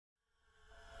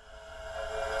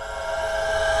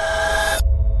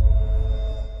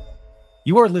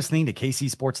You are listening to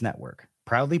KC Sports Network,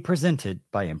 proudly presented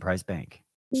by Emprise Bank.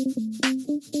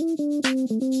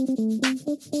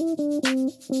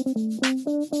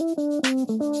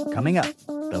 Coming up,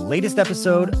 the latest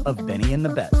episode of Benny and the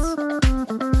Bets.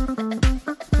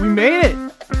 We made it!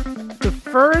 The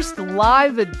first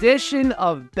live edition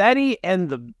of Benny and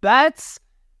the Bets.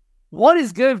 What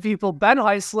is good, people? Ben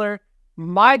Heisler,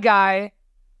 my guy,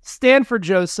 Stanford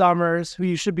Joe Summers, who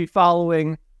you should be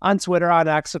following on Twitter, on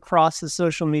X, across the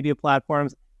social media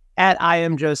platforms at I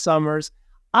am Joe Summers.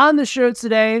 On the show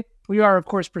today, we are, of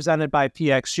course, presented by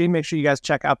PXG. Make sure you guys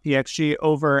check out PXG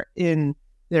over in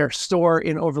their store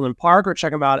in Overland Park, or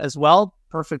check them out as well.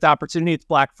 Perfect opportunity. It's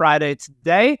Black Friday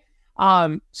today.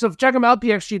 So check them out,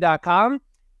 pxg.com.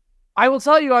 I will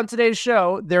tell you on today's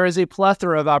show, there is a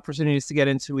plethora of opportunities to get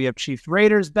into. We have Chiefs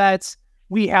Raiders bets.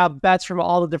 We have bets from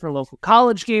all the different local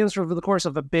college games over the course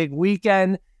of a big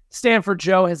weekend. Stanford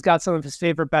Joe has got some of his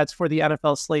favorite bets for the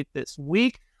NFL slate this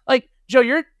week. Like, Joe,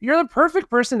 you're the perfect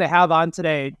person to have on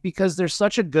today because there's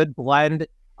such a good blend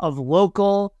of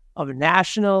local, of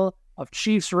national, of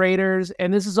Chiefs Raiders,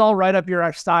 and this is all right up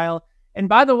your style. And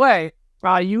by the way,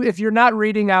 if you're not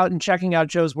reading out and checking out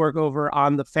Joe's work over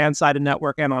on the Fansided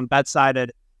Network and on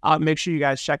BetSided, make sure you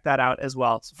guys check that out as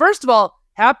well. So first of all,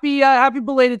 happy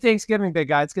belated Thanksgiving, big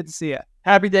guy. It's good to see you.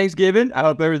 Happy Thanksgiving. I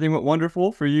hope everything went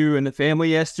wonderful for you and the family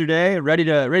yesterday. Ready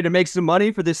to make some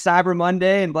money for this Cyber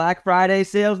Monday and Black Friday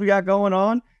sales we got going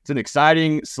on. It's an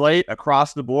exciting slate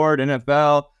across the board.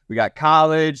 NFL, we got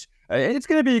college. It's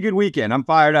going to be a good weekend. I'm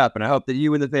fired up, and I hope that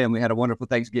you and the family had a wonderful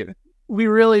Thanksgiving. We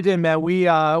really did, man. We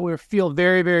feel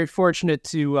very, very fortunate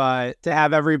to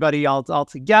have everybody all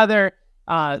together.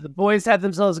 The boys had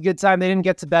themselves a good time. They didn't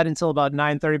get to bed until about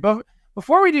 9:30. But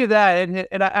before we do that,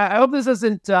 and I hope this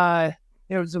doesn't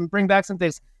bring back some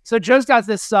things. So Joe's got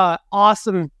this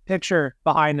awesome picture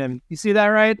behind him. You see that,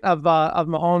 right? Of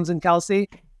Mahomes and Kelsey,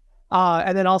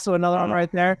 and then also another one right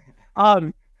there.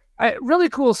 Really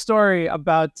cool story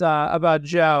about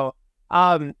Joe.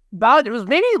 It was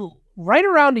maybe right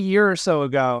around a year or so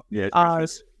ago. Yeah.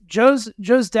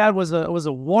 Joe's dad was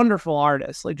a wonderful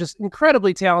artist, like just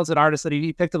incredibly talented artist that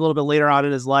he picked a little bit later on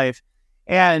in his life,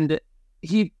 and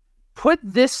he put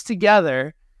this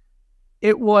together.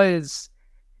 It was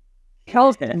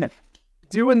Kelsey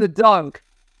doing the dunk,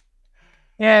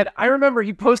 and I remember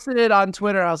he posted it on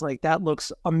Twitter. I was like, "That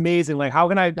looks amazing! Like, how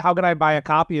can I buy a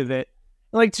copy of it?"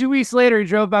 And like 2 weeks later, he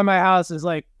drove by my house and was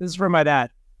like, "This is for my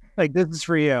dad. Like, this is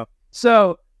for you."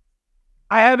 So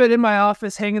I have it in my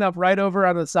office, hanging up right over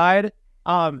on the side.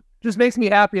 Just makes me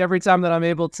happy every time that I'm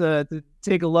able to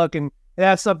take a look and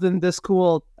have something this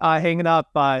cool hanging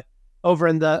up over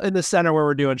in the center where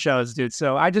we're doing shows, dude.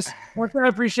 So I just want to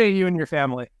appreciate you and your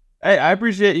family. Hey, I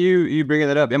appreciate you bringing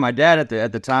that up. And my dad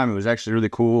at the time, it was actually really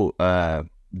cool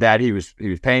that he was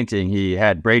painting. He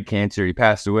had brain cancer. He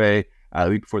passed away the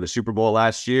week before the Super Bowl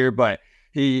last year. But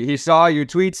he saw your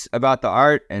tweets about the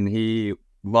art, and he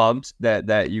loved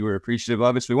that you were appreciative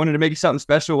of it. So we wanted to make you something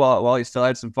special while he still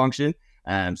had some function.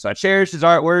 So I cherish his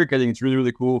artwork. I think it's really,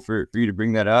 really cool for you to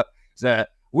bring that up. It's a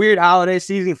weird holiday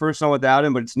season, first one without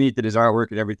him, but it's neat that his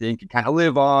artwork and everything can kind of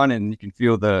live on, and you can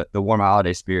feel the warm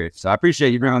holiday spirit. So I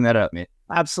appreciate you bringing that up, man.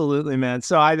 Absolutely, man.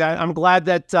 So I'm glad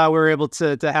that we're able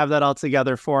to have that all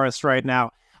together for us right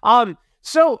now.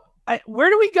 So where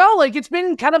do we go? Like, it's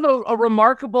been kind of a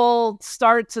remarkable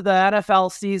start to the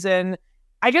NFL season.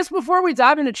 I guess before we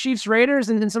dive into Chiefs Raiders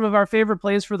and some of our favorite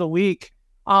plays for the week,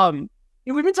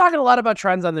 we've been talking a lot about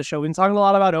trends on the show. We've been talking a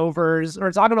lot about overs,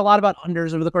 or talking a lot about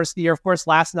unders over the course of the year. Of course,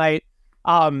 last night,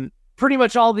 pretty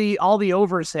much all the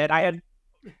overs hit. I had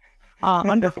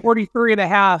under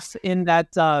 43.5 in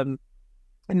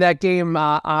that game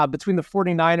between the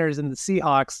 49ers and the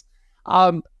Seahawks.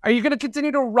 Are you going to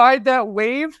continue to ride that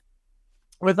wave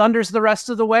with unders the rest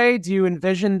of the way? Do you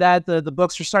envision that the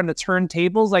books are starting to turn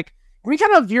tables? Like, can we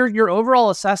kind of your overall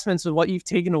assessments of what you've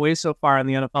taken away so far in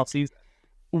the NFL season?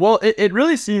 Well, it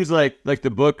really seems like the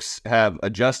books have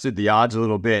adjusted the odds a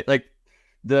little bit. Like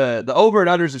the over and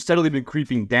unders have steadily been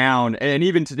creeping down. And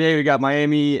even today we got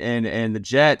Miami and the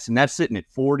Jets, and that's sitting at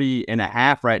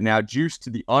 40.5 right now, juiced to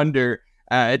the under.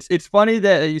 It's funny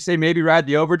that you say maybe ride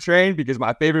the over train, because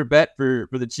my favorite bet for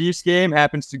the Chiefs game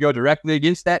happens to go directly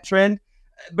against that trend.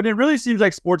 But it really seems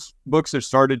like sports books have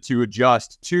started to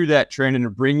adjust to that trend and are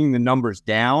bringing the numbers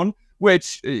down,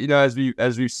 which, as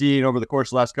we've seen over the course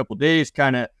of the last couple of days,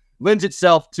 kind of lends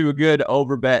itself to a good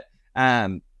over bet.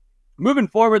 Moving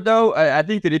forward, though, I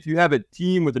think that if you have a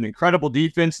team with an incredible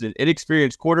defense and an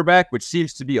inexperienced quarterback, which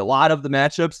seems to be a lot of the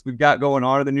matchups we've got going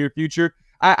on in the near future,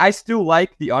 I still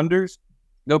like the unders,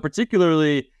 though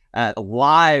particularly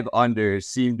live unders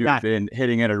seem to have been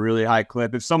hitting at a really high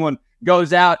clip. If someone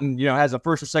goes out and, has a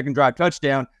first or second drive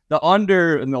touchdown, the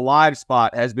under in the live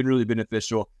spot has been really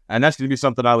beneficial. And that's going to be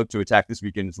something I look to attack this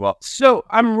weekend as well. So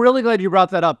I'm really glad you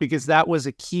brought that up, because that was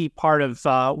a key part of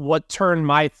what turned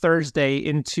my Thursday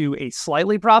into a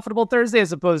slightly profitable Thursday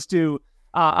as opposed to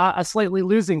a slightly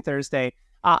losing Thursday.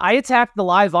 I attacked the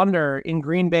live under in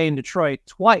Green Bay and Detroit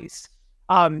twice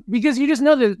because you just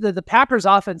know the Packers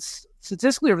offense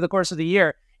statistically over the course of the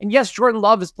year. And yes, Jordan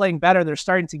Love is playing better. They're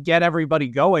starting to get everybody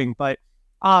going. But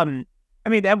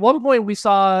at one point we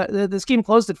saw this game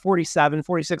closed at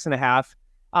 46 and a half.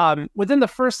 Within the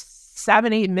first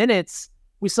 7-8 minutes,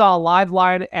 we saw a live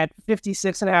line at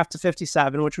 56 and a half to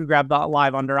 57, which we grabbed the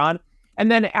live under on.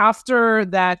 And then after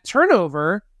that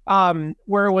turnover,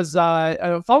 where it was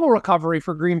a fumble recovery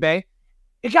for Green Bay,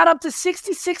 it got up to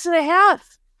 66 and a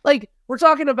half. Like, we're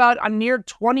talking about a near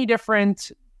 20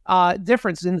 different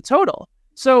difference in the total.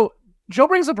 So Joe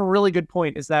brings up a really good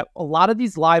point, is that a lot of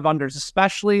these live unders,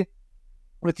 especially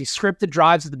with these scripted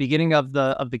drives at the beginning of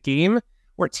the game,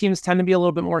 where teams tend to be a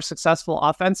little bit more successful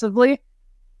offensively,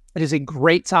 it is a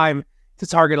great time to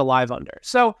target a live under.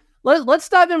 So let's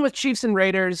dive in with Chiefs and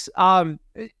Raiders.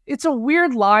 It's a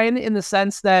weird line in the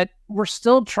sense that we're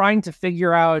still trying to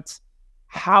figure out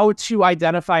how to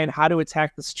identify and how to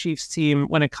attack this Chiefs team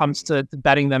when it comes to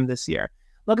betting them this year.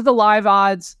 Look at the live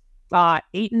odds,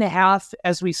 8.5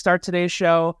 as we start today's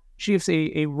show. Chiefs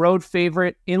a road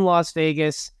favorite in Las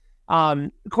Vegas.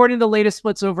 According to the latest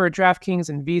splits over at DraftKings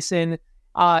and VSiN,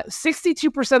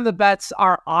 62% of the bets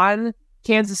are on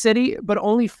Kansas City, but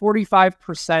only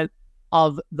 45%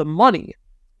 of the money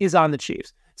is on the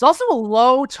Chiefs. It's also a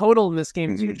low total in this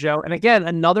game too, Joe. And again,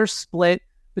 another split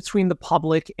between the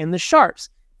public and the sharps.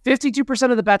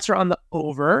 52% of the bets are on the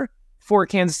over for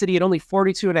Kansas City at only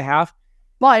 42.5,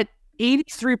 but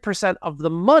 83% of the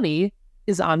money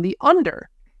is on the under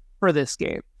for this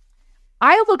game.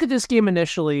 I look at this game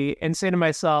initially and say to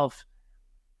myself,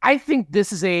 I think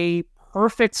this is a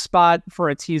perfect spot for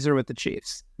a teaser with the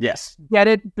Chiefs. Yes. Get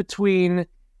it between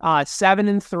 7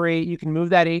 and 3. You can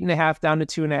move that 8.5 down to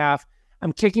 2.5.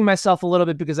 I'm kicking myself a little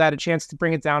bit because I had a chance to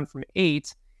bring it down from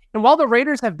 8. And while the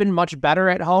Raiders have been much better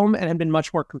at home and have been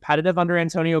much more competitive under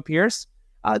Antonio Pierce,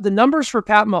 the numbers for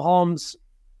Pat Mahomes,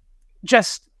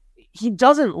 he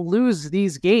doesn't lose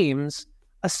these games,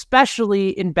 especially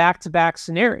in back-to-back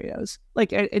scenarios.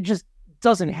 Like, it just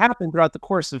doesn't happen throughout the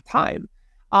course of time.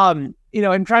 I'm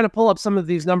trying to pull up some of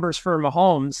these numbers for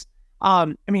Mahomes.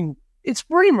 It's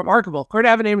pretty remarkable. Kurt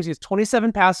Evan-Abrams has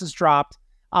 27 passes dropped,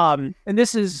 and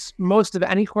this is most of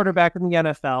any quarterback in the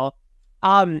NFL.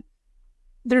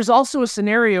 There's also a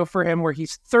scenario for him where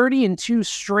he's 30-2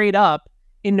 straight up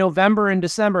in November and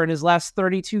December in his last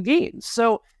 32 games.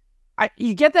 So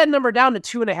you get that number down to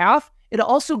 2.5. It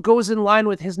also goes in line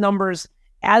with his numbers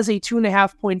as a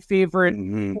 2.5 point favorite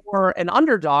for an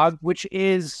underdog, which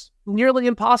is nearly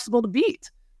impossible to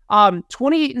beat.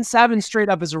 28-7 straight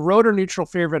up is a road or neutral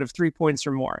favorite of 3 points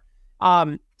or more.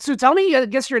 So tell me, I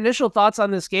guess, your initial thoughts on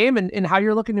this game and how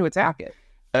you're looking to attack it.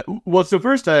 So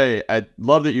first, I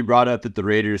love that you brought up that the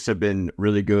Raiders have been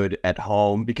really good at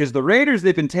home, because the Raiders,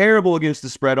 they've been terrible against the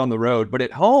spread on the road, but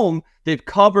at home, they've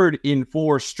covered in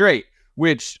 4 straight,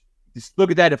 which, just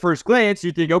look at that at first glance,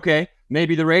 you think, okay,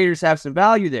 maybe the Raiders have some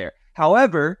value there.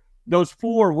 However, those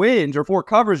 4 wins, or 4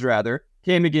 covers rather,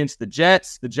 came against the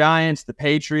Jets, the Giants, the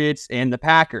Patriots, and the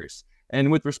Packers.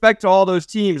 And with respect to all those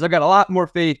teams, I've got a lot more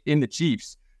faith in the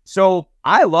Chiefs. So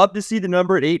I love to see the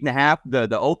number at 8.5.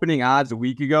 The opening odds a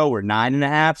week ago were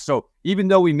 9.5. So even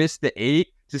though we missed the 8,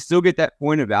 to still get that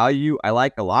point of value, I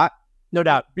like a lot. No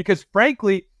doubt. Because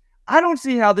frankly, I don't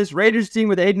see how this Raiders team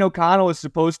with Aiden O'Connell is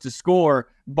supposed to score,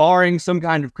 barring some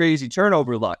kind of crazy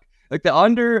turnover luck. Like, the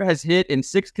under has hit in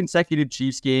 6 consecutive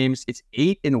Chiefs games. It's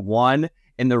 8-1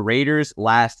 in the Raiders'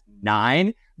 last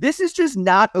 9. This is just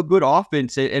not a good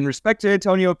offense. In respect to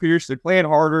Antonio Pierce, they're playing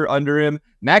harder under him.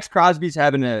 Max Crosby's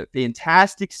having a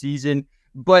fantastic season.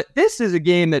 But this is a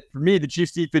game that, for me, the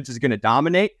Chiefs defense is going to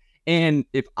dominate. And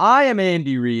if I am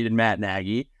Andy Reid and Matt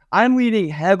Nagy, I'm leaning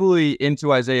heavily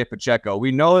into Isaiah Pacheco.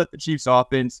 We know that the Chiefs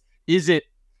offense isn't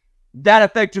that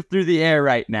effective through the air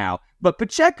right now. But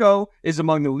Pacheco is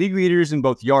among the league leaders in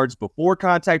both yards before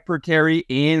contact per carry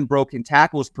and broken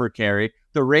tackles per carry.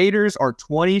 The Raiders are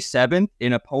 27th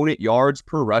in opponent yards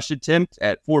per rush attempt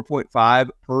at 4.5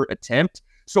 per attempt.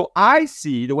 So I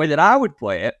see the way that I would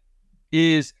play it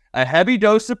is a heavy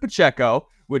dose of Pacheco,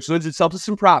 which lends itself to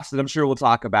some props that I'm sure we'll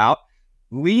talk about.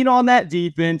 Lean on that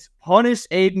defense, punish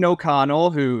Aiden O'Connell,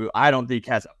 who I don't think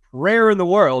has a prayer in the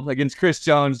world against Chris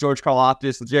Jones, George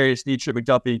Karlaftis, L'Jarius Sneed, Trip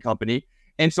McDuffie and company.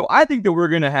 And so I think that we're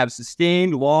going to have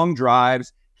sustained long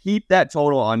drives, keep that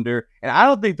total under, and I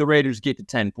don't think the Raiders get to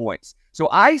 10 points. So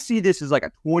I see this as like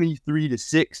a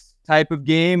 23-6 type of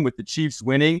game with the Chiefs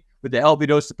winning with the healthy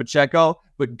dose of Pacheco,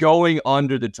 but going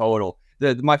under the total.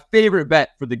 My favorite bet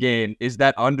for the game is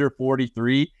that under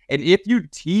 43. And if you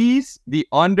tease the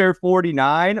under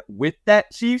 49 with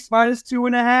that Chiefs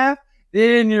 -2.5,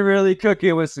 then you're really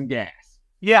cooking with some gas.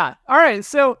 Yeah. All right.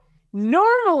 So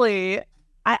normally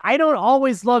I don't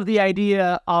always love the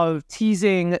idea of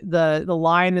teasing the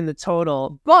line and the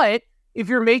total, but if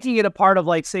you're making it a part of,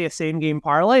 like, say, a same game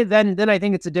parlay, then I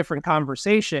think it's a different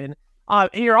conversation. And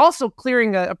you're also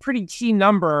clearing a pretty key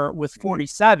number with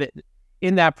 47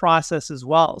 in that process as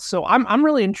well. So I'm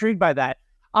really intrigued by that.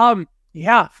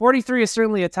 43 is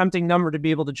certainly a tempting number to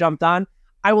be able to jump on.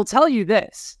 I will tell you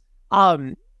this.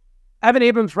 Evan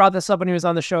Abrams brought this up when he was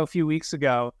on the show a few weeks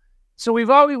ago. So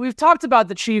we've talked about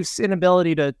the Chiefs'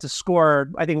 inability to score,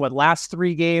 I think, last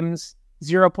 3 games,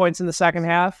 0 points in the second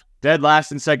half. Dead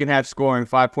last in second half scoring,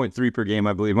 5.3 per game,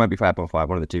 I believe. It might be 5.5,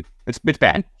 one of the two. It's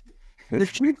bad. The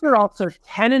Chiefs are also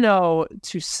 10-0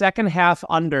 to second half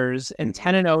unders and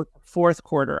 10-0 to fourth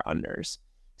quarter unders.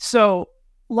 So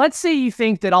let's say you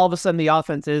think that all of a sudden the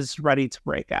offense is ready to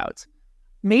break out.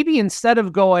 Maybe instead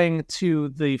of going to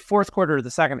the fourth quarter or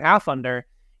the second half under,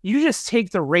 you just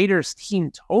take the Raiders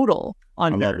team total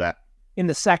under. I love that. In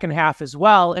the second half as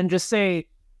well, and just say,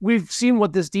 we've seen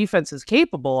what this defense is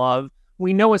capable of.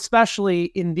 We know, especially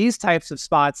in these types of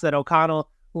spots, that O'Connell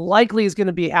likely is going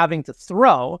to be having to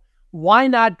throw. Why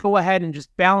not go ahead and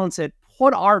just balance it,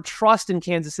 put our trust in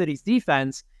Kansas City's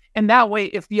defense, and that way,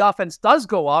 if the offense does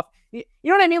go off, you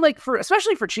know what I mean? Like,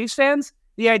 especially for Chiefs fans,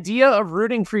 the idea of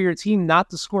rooting for your team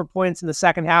not to score points in the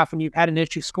second half when you've had an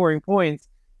issue scoring points,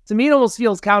 to me, it almost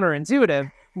feels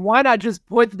counterintuitive. Why not just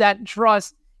put that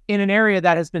trust in an area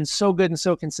that has been so good and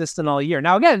so consistent all year?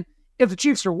 Now, again, if the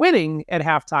Chiefs are winning at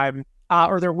halftime,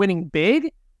 or they're winning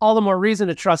big, all the more reason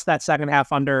to trust that second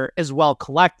half under as well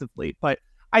collectively. But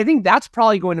I think that's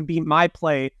probably going to be my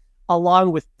play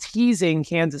along with teasing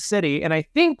Kansas City. And I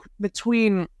think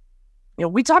between,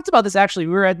 we talked about this actually,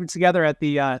 we were together at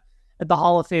the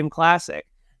Hall of Fame Classic.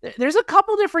 There's a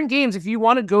couple different games if you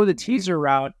want to go the teaser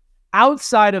route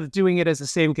outside of doing it as a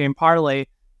same game parlay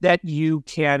that you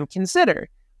can consider.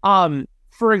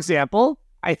 For example,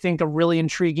 I think a really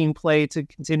intriguing play to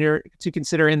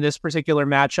consider in this particular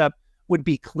matchup would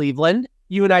be Cleveland.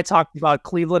 You and I talked about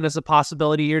Cleveland as a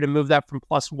possibility here to move that from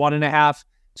 +1.5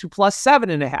 to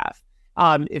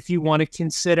 +7.5. If you want to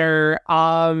consider,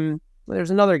 there's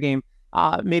another game,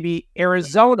 maybe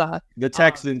Arizona. The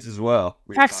Texans as well.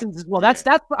 Texans as well. That's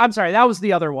I'm sorry, that was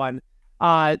the other one.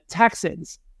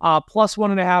 Texans,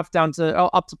 +1.5 down to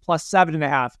up to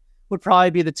 +7.5 would probably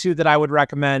be the two that I would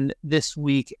recommend this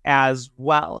week as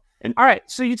well. All right,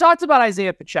 so you talked about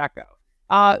Isaiah Pacheco.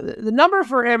 The number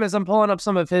for him, as I'm pulling up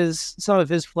some of his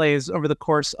plays over the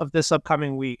course of this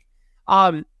upcoming week,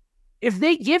 if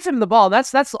they give him the ball,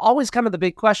 that's always kind of the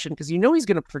big question because he's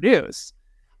going to produce.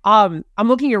 I'm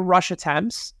looking at rush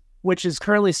attempts, which is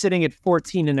currently sitting at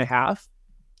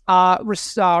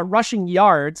 14.5. Rushing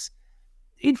yards,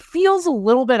 it feels a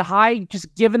little bit high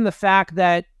just given the fact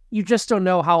that you just don't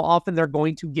know how often they're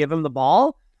going to give him the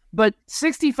ball. But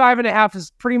 65.5 is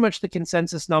pretty much the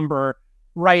consensus number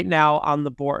right now on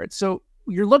the board. So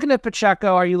you're looking at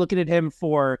Pacheco. Are you looking at him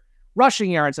for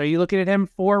rushing yards? Are you looking at him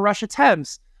for rush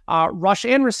attempts, rush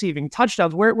and receiving,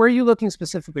 touchdowns? Where are you looking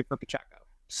specifically for Pacheco?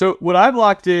 So what I've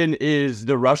locked in is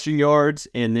the rushing yards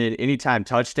and then anytime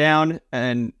touchdown.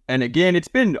 And again, it's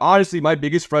been honestly my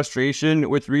biggest frustration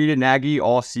with Reed and Nagy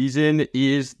all season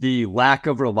is the lack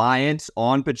of reliance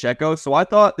on Pacheco. So I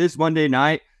thought this Monday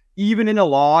night, even in a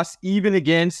loss, even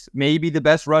against maybe the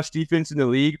best rush defense in the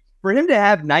league, for him to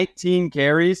have 19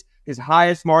 carries, his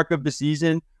highest mark of the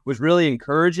season, was really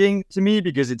encouraging to me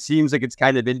because it seems like it's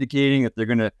kind of indicating that they're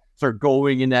going to start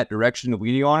going in that direction of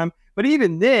leaning on him. But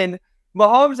even then,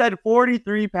 Mahomes had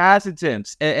 43 pass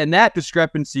attempts, and that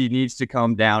discrepancy needs to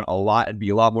come down a lot and be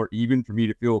a lot more even for me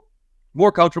to feel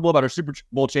more comfortable about our Super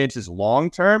Bowl chances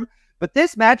long term. But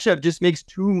this matchup just makes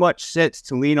too much sense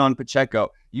to lean on Pacheco.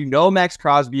 Max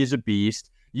Crosby is a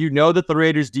beast. That the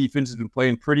Raiders defense has been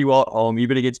playing pretty well at home,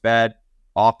 even against bad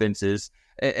offenses.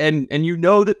 And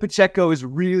that Pacheco is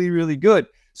really, really good.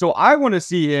 So I want to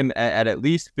see him at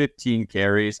least 15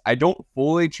 carries. I don't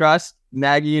fully trust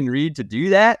Nagy and Reed to do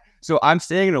that. So I'm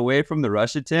staying away from the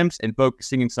rush attempts and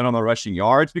focusing instead on the rushing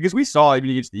yards because we saw even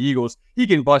against the Eagles, he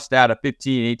can bust out a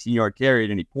 15, 18-yard carry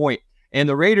at any point. And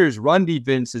the Raiders' run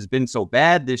defense has been so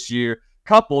bad this year,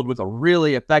 coupled with a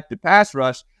really effective pass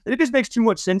rush, It just makes too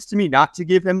much sense to me not to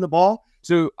give him the ball.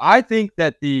 So I think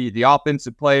that the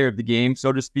offensive player of the game,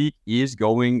 so to speak, is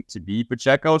going to be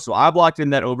Pacheco. So I've locked in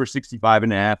that over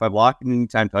 65.5. I've locked in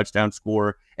anytime touchdown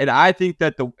score. And I think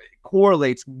that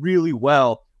correlates really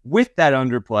well with that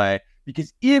underplay,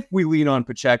 because if we lean on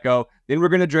Pacheco, then we're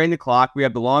going to drain the clock. We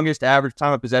have the longest average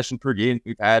time of possession per game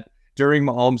we've had during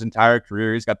Mahomes' entire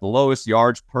career. He's got the lowest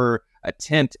yards per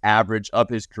attempt average of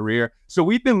his career. So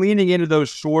we've been leaning into those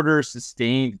shorter,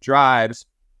 sustained drives,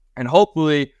 and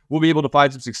hopefully we'll be able to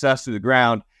find some success through the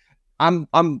ground. I'm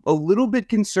a little bit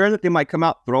concerned that they might come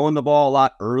out throwing the ball a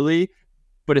lot early,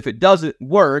 but if it doesn't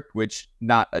work, which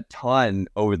not a ton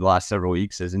over the last several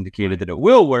weeks has indicated that it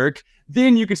will work,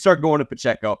 then you can start going to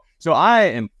Pacheco. So I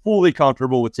am fully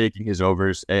comfortable with taking his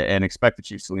overs and expect the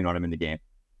Chiefs to lean on him in the game.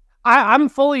 I'm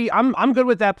good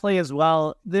with that play as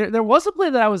well. There was a play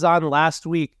that I was on last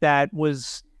week that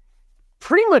was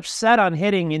pretty much set on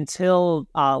hitting until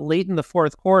late in the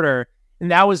fourth quarter, and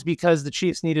that was because the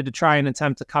Chiefs needed to try and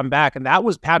attempt to come back, and that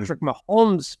was Patrick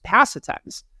Mahomes' pass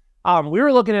attempts. We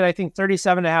were looking at, I think,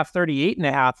 37.5,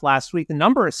 38.5 last week. The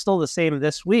number is still the same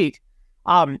this week.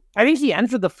 I think he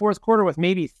entered the fourth quarter with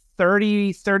maybe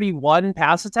 30, 31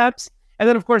 pass attempts, and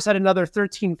then, of course, had another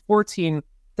 13, 14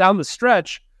 down the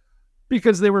stretch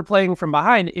because they were playing from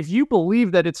behind. If you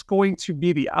believe that it's going to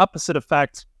be the opposite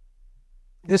effect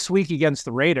this week against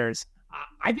the Raiders,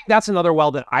 I think that's another well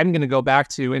that I'm going to go back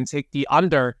to and take the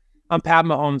under on Pat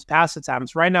Mahomes' pass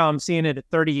attempts. Right now, I'm seeing it at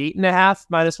 38.5,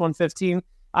 minus 115.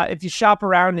 If you shop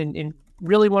around and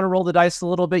really want to roll the dice a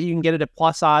little bit, you can get it at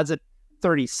plus odds at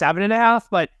 37.5.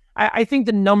 But I think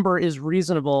the number is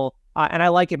reasonable, and I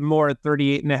like it more at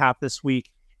 38.5 this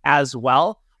week as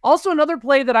well. Also, another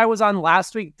play that I was on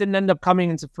last week didn't end up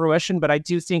coming into fruition, but I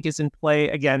do think is in play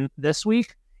again this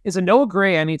week, is a Noah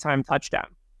Gray anytime touchdown.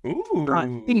 Ooh.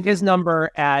 I think his number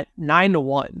at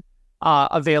 9-1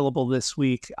 available this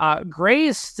week. Gray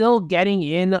is still getting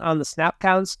in on the snap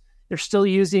counts. They're still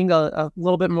using a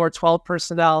little bit more 12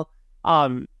 personnel.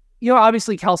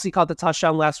 Obviously Kelsey caught the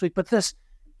touchdown last week, but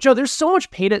Joe, there's so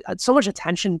much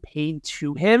attention paid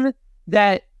to him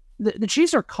that the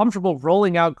Chiefs are comfortable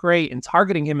rolling out Gray and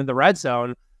targeting him in the red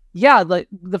zone. Yeah,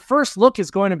 the first look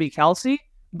is going to be Kelsey,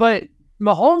 but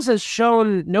Mahomes has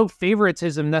shown no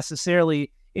favoritism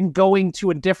necessarily in going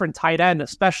to a different tight end,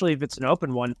 especially if it's an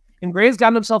open one. And Gray's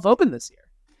gotten himself open this year.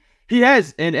 He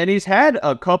has, and he's had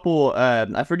a couple,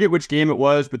 I forget which game it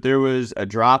was, but there was a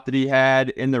drop that he had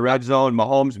in the red zone.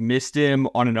 Mahomes missed him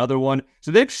on another one. So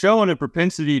they've shown a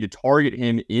propensity to target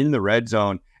him in the red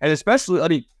zone. And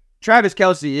especially, Travis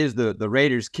Kelsey is the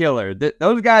Raiders killer.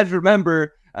 Those guys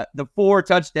remember the 4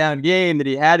 touchdown game that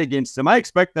he had against them. I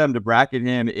expect them to bracket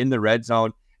him in the red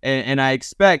zone, and I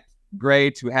expect Gray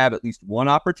to have at least one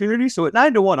opportunity. So at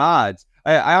 9-1 odds,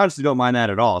 I honestly don't mind that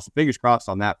at all. So fingers crossed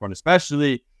on that front,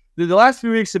 especially the last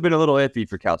few weeks have been a little iffy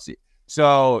for Kelsey.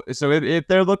 So if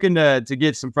they're looking to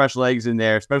get some fresh legs in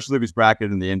there, especially if he's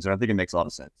bracketed in the end zone, I think it makes a lot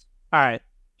of sense. All right.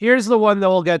 Here's the one that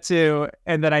we'll get to,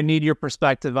 and that I need your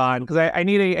perspective on, because I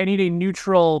need a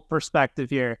neutral perspective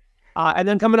here. And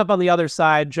then coming up on the other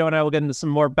side, Joe and I will get into some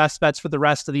more best bets for the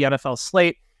rest of the NFL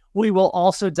slate. We will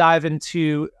also dive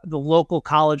into the local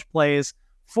college plays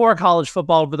for college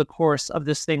football over the course of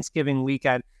this Thanksgiving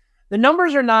weekend. The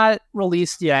numbers are not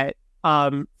released yet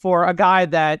for a guy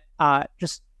that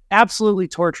just absolutely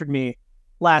tortured me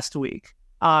last week.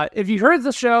 If you heard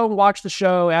the show, watched the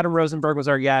show, Adam Rosenberg was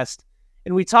our guest,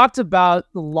 and we talked about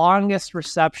the longest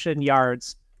reception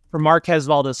yards for Marquez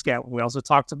Valdes-Scantling. We also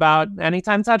talked about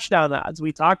anytime touchdown odds.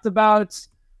 We talked about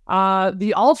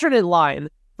the alternate line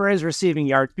for his receiving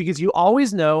yards, because you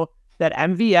always know that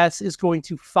MVS is going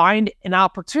to find an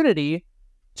opportunity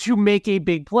to make a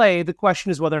big play. The question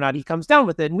is whether or not he comes down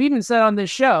with it. And we even said on this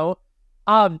show,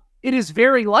 it is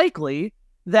very likely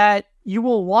that you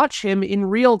will watch him in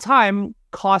real time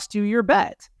cost you your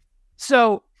bet.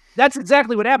 So that's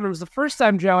exactly what happened. It was the first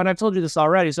time, Joe, and I've told you this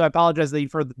already, so I apologize that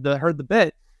you've heard the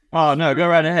bit. Oh, no, go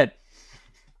right ahead.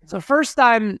 It's the first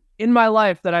time in my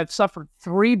life that I've suffered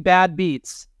 3 bad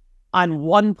beats on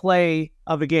one play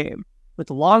of a game, with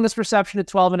the longest reception at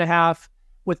 12.5,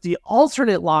 with the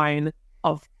alternate line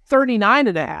of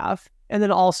 39.5, and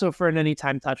then also for an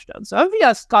anytime touchdown. So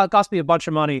MVS cost me a bunch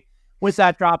of money with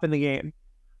that drop in the game.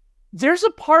 There's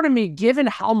a part of me, given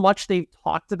how much they've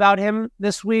talked about him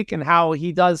this week and how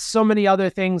he does so many other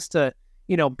things to,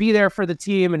 be there for the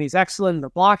team, and he's excellent in the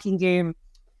blocking game.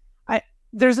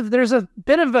 There's a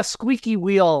bit of a squeaky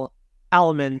wheel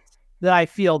element that I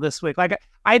feel this week.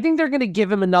 I think they're going to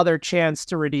give him another chance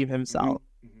to redeem himself.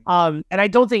 And I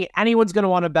don't think anyone's going to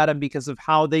want to bet him because of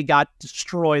how they got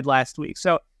destroyed last week.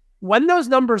 So when those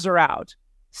numbers are out,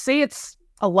 say it's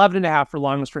 11.5 for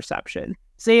longest reception.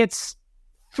 Say it's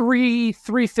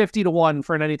 350 to 1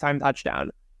 for an anytime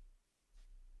touchdown.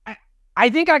 I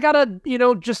think I gotta,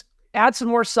 just add some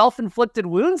more self-inflicted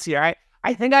wounds here.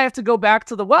 I think I have to go back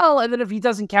to the well, and then if he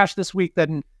doesn't cash this week,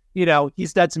 then,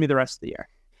 he's dead to me the rest of the year.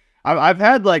 I've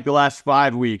had like the last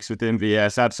 5 weeks with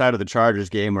MVS outside of the Chargers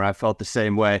game where I felt the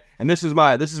same way. And this is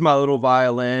my little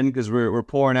violin, because we're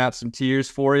pouring out some tears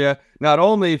for you, not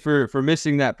only for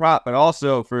missing that prop, but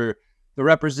also to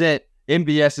represent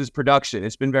MVS's production.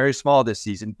 It's been very small this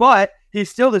season, but he's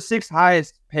still the 6th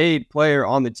highest paid player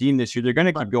on the team this year. They're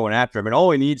going to keep going after him, and all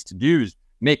he needs to do is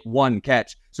make one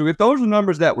catch. So if those are the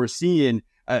numbers that we're seeing,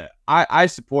 I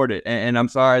support it. And I'm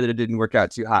sorry that it didn't work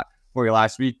out too hot for you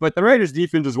last week, but the Raiders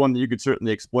defense is one that you could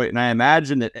certainly exploit. And I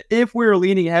imagine that if we're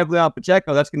leaning heavily on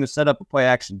Pacheco, that's going to set up a play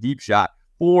action deep shot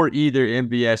for either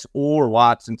MVS or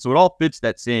Watson. So it all fits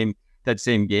that same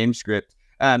game script.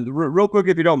 Real quick,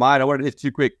 if you don't mind, I wanted to hit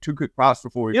two quick props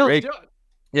before we break.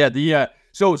 Yeah,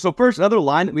 so first, another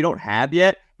line that we don't have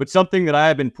yet, but something that I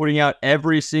have been putting out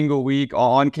every single week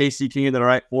on KC King that I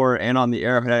write for and on the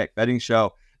Arrowhead Betting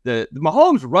Show. The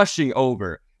Mahomes rushing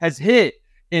over has hit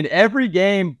in every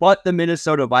game but the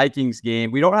Minnesota Vikings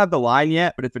game. We don't have the line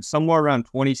yet, but if it's somewhere around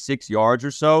 26 yards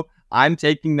or so, I'm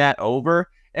taking that over.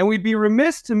 And we'd be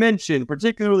remiss to mention,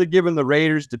 particularly given the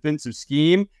Raiders' defensive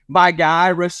scheme, my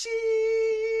guy, Rashee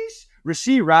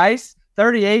Rice,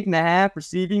 38.5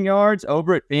 receiving yards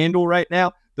over at FanDuel right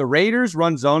now. The Raiders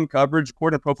run zone coverage,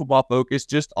 according to Pro Football Focus,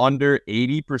 just under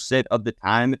 80% of the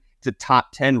time. It's a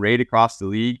top 10 rate across the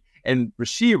league. And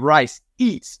Rashee Rice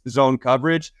eats zone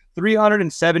coverage.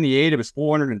 378 of his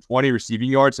 420 receiving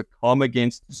yards have come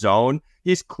against zone.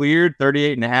 He's cleared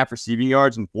 38.5 receiving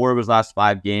yards in 4 of his last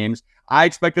 5 games. I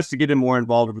expect us to get him more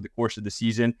involved over the course of the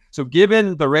season. So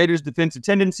given the Raiders' defensive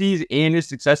tendencies and his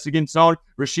success against zone,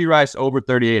 Rashee Rice over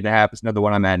 38.5 is another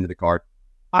one I'm adding to the card.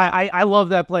 I love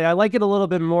that play. I like it a little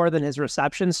bit more than his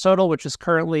receptions total, which is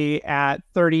currently at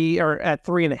 30 or at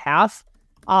 3.5.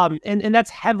 And that's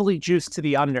heavily juiced to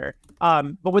the under.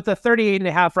 But with the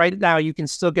 38.5 right now, you can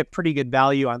still get pretty good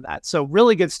value on that. So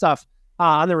really good stuff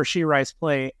on the Rashee Rice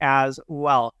play as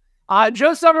well.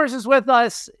 Joe Summers is with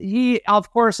us. He,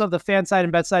 of course, of the Fanside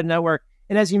and Betside Network.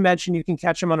 And as you mentioned, you can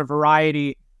catch him on a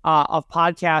variety of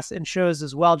podcasts and shows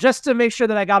as well. Just to make sure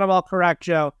that I got them all correct,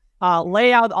 Joe,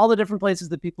 lay out all the different places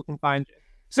that people can find you.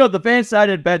 So the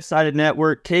Fansided, Betsided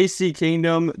Network,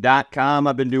 kckingdom.com.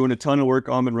 I've been doing a ton of work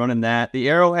on and running that. The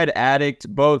Arrowhead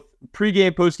Addict, both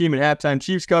pregame, postgame, and halftime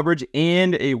Chiefs coverage,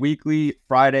 and a weekly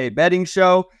Friday betting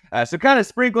show. So kind of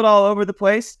sprinkled all over the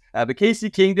place. But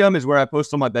KC Kingdom is where I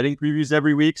post all my betting previews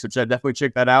every week, so definitely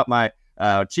check that out. My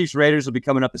Chiefs Raiders will be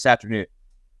coming up this afternoon.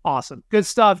 Awesome. Good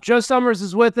stuff. Joe Summers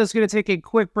is with us. Going to take a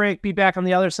quick break. Be back on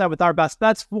the other side with our best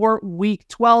bets for Week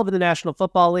 12 in the National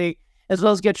Football League, as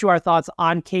well as get you our thoughts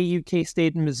on KU,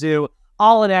 K-State, and Mizzou,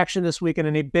 all in action this weekend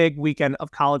in a big weekend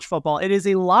of college football. It is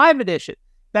a live edition,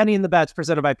 Benny and the Bets,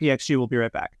 presented by PXG. We'll be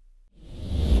right back.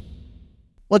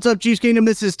 What's up, Chiefs Kingdom?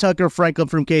 This is Tucker Franklin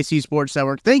from KC Sports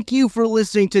Network. Thank you for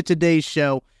listening to today's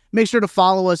show. Make sure to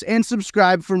follow us and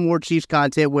subscribe for more Chiefs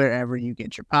content wherever you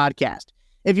get your podcast.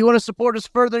 If you want to support us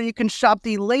further, you can shop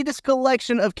the latest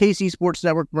collection of KC Sports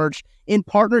Network merch in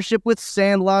partnership with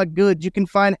Sandlot Goods. You can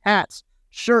find hats,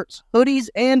 shirts, hoodies,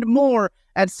 and more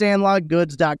at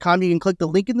sandlotgoods.com. You can click the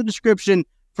link in the description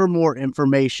for more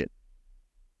information.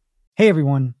 Hey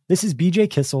everyone, this is BJ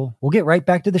Kissel. We'll get right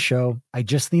back to the show. I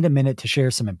just need a minute to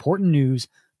share some important news,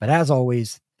 but as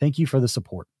always, thank you for the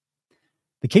support.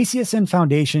 The KCSN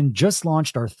Foundation just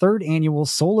launched our 3rd annual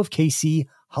Soul of KC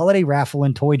Holiday Raffle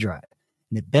and Toy Drive,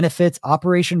 and it benefits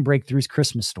Operation Breakthrough's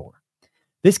Christmas store.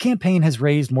 This campaign has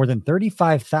raised more than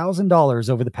 $35,000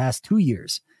 over the past 2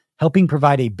 years, helping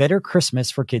provide a better Christmas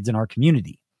for kids in our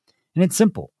community. And it's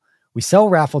simple. We sell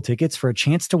raffle tickets for a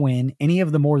chance to win any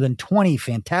of the more than 20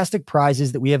 fantastic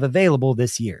prizes that we have available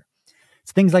this year.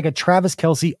 It's things like a Travis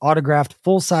Kelce autographed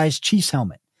full-size Chiefs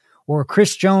helmet, or a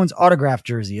Chris Jones autographed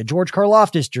jersey, a George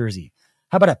Karlaftis jersey.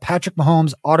 How about a Patrick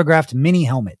Mahomes autographed mini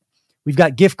helmet? We've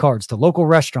got gift cards to local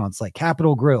restaurants like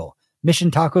Capitol Grill, Mission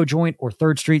Taco Joint, or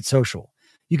 3rd Street Social.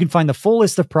 You can find the full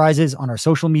list of prizes on our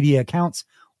social media accounts,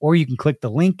 or you can click the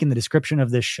link in the description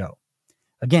of this show.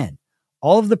 Again,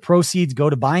 all of the proceeds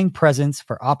go to buying presents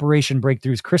for Operation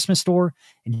Breakthrough's Christmas store,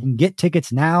 and you can get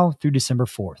tickets now through December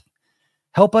 4th.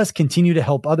 Help us continue to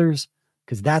help others,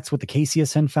 because that's what the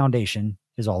KCSN Foundation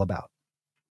is all about.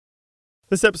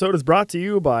 This episode is brought to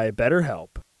you by BetterHelp.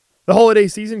 The holiday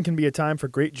season can be a time for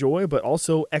great joy, but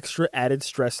also extra added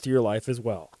stress to your life as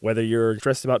well. Whether you're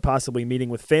stressed about possibly meeting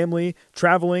with family,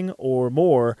 traveling, or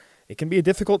more, it can be a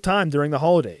difficult time during the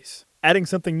holidays. Adding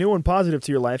something new and positive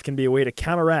to your life can be a way to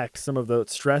counteract some of the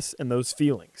stress and those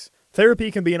feelings. Therapy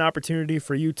can be an opportunity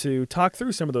for you to talk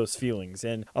through some of those feelings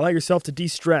and allow yourself to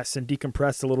de-stress and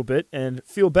decompress a little bit and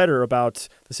feel better about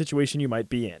the situation you might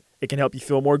be in. It can help you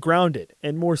feel more grounded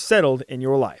and more settled in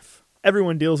your life.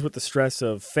 Everyone deals with the stress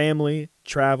of family,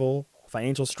 travel,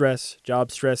 financial stress,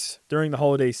 job stress during the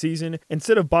holiday season.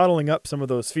 Instead of bottling up some of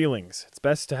those feelings, it's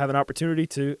best to have an opportunity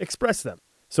to express them.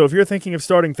 So if you're thinking of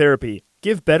starting therapy,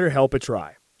 give BetterHelp a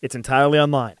try. It's entirely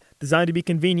online, designed to be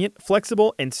convenient,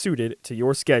 flexible, and suited to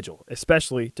your schedule,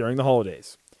 especially during the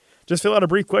holidays. Just fill out a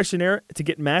brief questionnaire to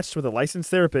get matched with a licensed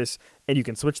therapist, and you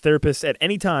can switch therapists at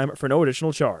any time for no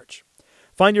additional charge.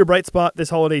 Find your bright spot this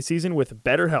holiday season with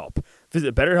BetterHelp.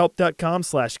 Visit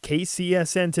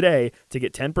BetterHelp.com/KCSN today to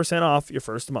get 10% off your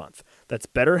first month. That's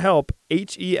BetterHelp,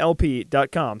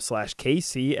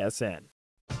 HELP.com/KCSN.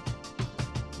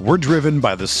 We're driven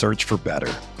by the search for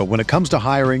better. But when it comes to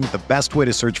hiring, the best way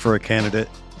to search for a candidate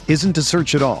isn't to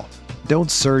search at all.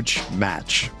 Don't search,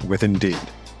 match with Indeed.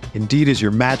 Indeed is your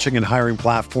matching and hiring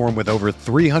platform with over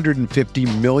 350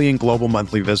 million global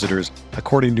monthly visitors,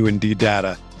 according to Indeed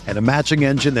data, and a matching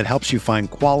engine that helps you find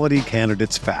quality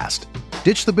candidates fast.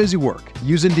 Ditch the busy work.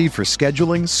 Use Indeed for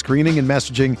scheduling, screening, and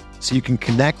messaging so you can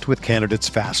connect with candidates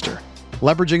faster.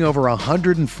 Leveraging over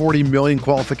 140 million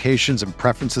qualifications and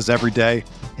preferences every day,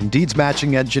 Indeed's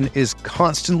matching engine is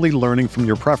constantly learning from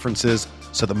your preferences,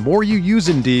 so the more you use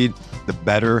Indeed, the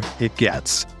better it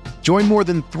gets. Join more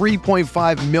than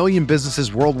 3.5 million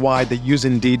businesses worldwide that use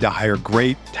Indeed to hire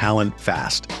great talent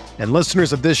fast. And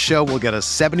listeners of this show will get a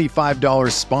 $75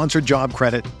 sponsored job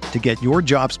credit to get your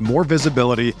jobs more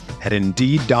visibility at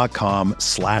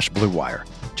Indeed.com/Blue Wire.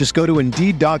 Just go to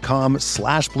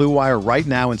Indeed.com/Blue Wire right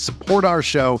now and support our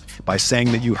show by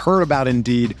saying that you heard about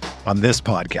Indeed on this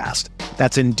podcast.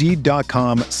 That's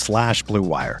Indeed.com/Blue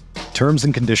Wire. Terms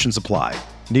and conditions apply.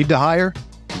 Need to hire?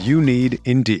 You need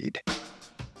Indeed.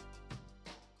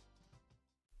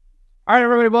 All right,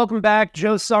 everybody, welcome back.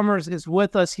 Joe Summers is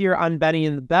with us here on Benny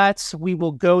and the Bets. We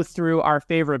will go through our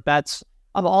favorite bets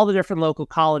of all the different local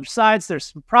college sides. There's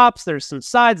some props, there's some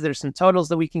sides, there's some totals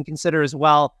that we can consider as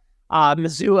well.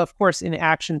 Mizzou, of course, in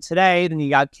action today. Then you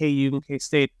got KU and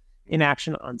K-State in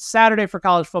action on Saturday for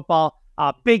college football.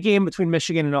 Big game between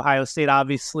Michigan and Ohio State,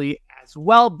 obviously, as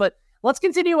well. But let's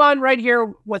continue on right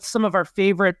here with some of our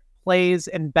favorite plays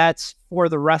and bets for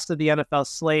the rest of the NFL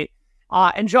slate.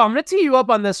 And Joe, I'm going to tee you up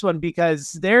on this one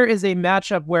because there is a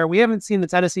matchup where we haven't seen the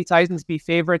Tennessee Titans be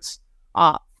favorites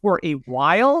for a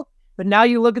while. But now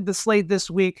you look at the slate this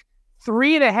week,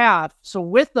 3.5. So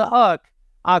with the hook,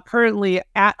 currently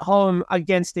at home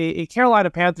against a Carolina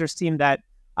Panthers team that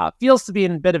feels to be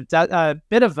in a bit of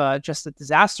just a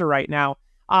disaster right now.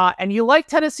 And you like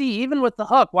Tennessee even with the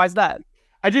hook. Why is that?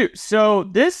 I do. So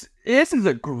this is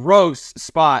a gross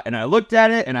spot, and I looked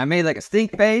at it and I made like a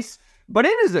stink face. But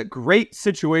it is a great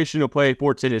situational play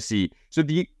for Tennessee. So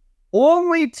the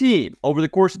only team over the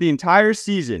course of the entire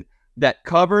season that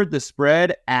covered the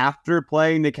spread after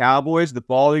playing the Cowboys the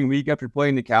following week after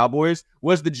playing the Cowboys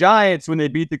was the Giants when they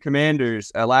beat the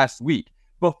Commanders last week.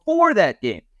 Before that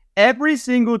game, every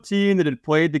single team that had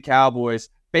played the Cowboys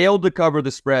failed to cover the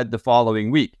spread the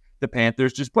following week. The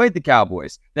Panthers just played the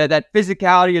Cowboys. That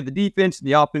physicality of the defense and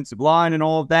the offensive line and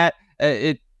all of that,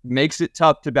 it makes it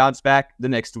tough to bounce back the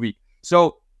next week.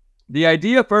 So the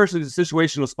idea first is a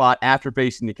situational spot after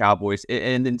facing the Cowboys.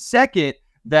 And then second,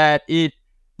 that it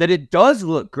does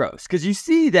look gross because you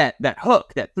see that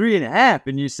hook, that 3.5,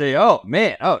 and you say, oh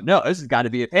man, oh no, this has got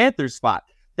to be a Panthers spot.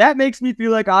 That makes me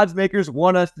feel like odds makers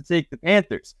want us to take the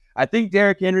Panthers. I think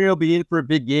Derrick Henry will be in for a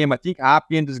big game. I think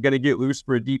Hopkins is going to get loose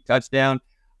for a deep touchdown.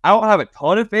 I don't have a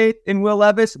ton of faith in Will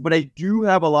Levis, but I do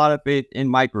have a lot of faith in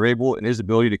Mike Vrabel and his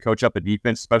ability to coach up a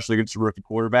defense, especially against a rookie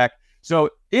quarterback.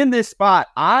 So in this spot,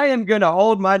 I am going to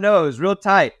hold my nose real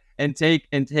tight and take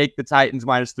the Titans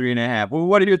minus 3.5. Well,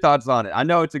 what are your thoughts on it? I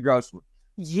know it's a gross one.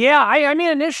 Yeah, I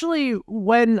mean, initially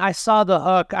when I saw the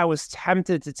hook, I was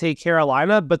tempted to take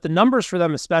Carolina, but the numbers for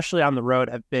them, especially on the road,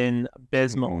 have been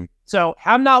abysmal. Mm-hmm. So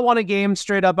have not won a game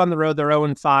straight up on the road. They're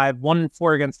 0-5,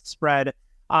 1-4 against the spread.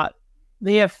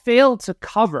 They have failed to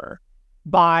cover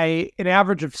by an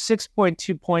average of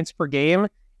 6.2 points per game,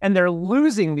 and they're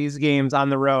losing these games on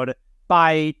the road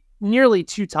by nearly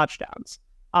 2 touchdowns.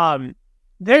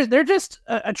 They're just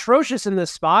atrocious in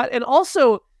this spot. And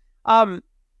also,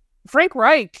 Frank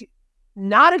Reich,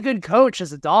 not a good coach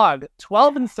as a dog,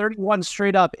 12-31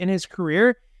 straight up in his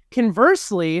career.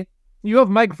 Conversely, you have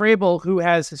Mike Vrabel, who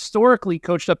has historically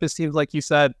coached up his teams, like you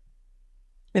said,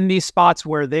 in these spots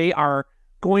where they are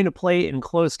going to play in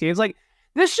close games. Like,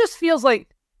 this just feels like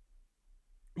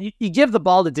you give the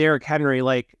ball to Derrick Henry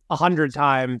like 100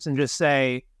 times and just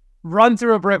say, run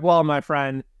through a brick wall, my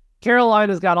friend.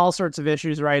 Carolina's got all sorts of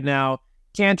issues right now.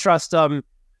 Can't trust them.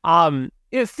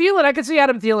 Thielen, I could see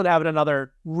Adam Thielen having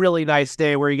another really nice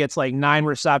day where he gets like 9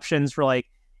 receptions for like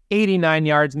 89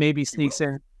 yards, maybe sneaks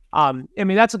in. I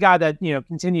mean, that's a guy that,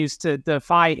 continues to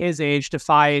defy his age,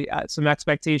 defy some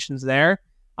expectations there.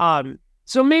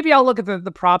 So maybe I'll look at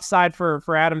the prop side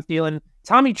for Adam Thielen.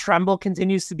 Tommy Tremble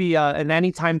continues to be an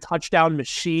anytime touchdown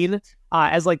machine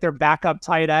as like their backup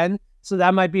tight end. So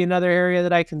that might be another area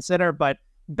that I consider. But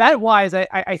bet-wise,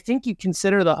 I think you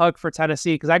consider the hook for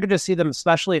Tennessee because I could just see them,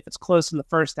 especially if it's close in the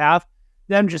first half,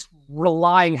 them just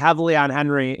relying heavily on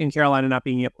Henry in Carolina not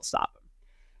being able to stop him.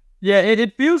 Yeah,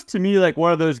 it feels to me like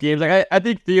one of those games. Like I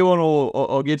think Thielen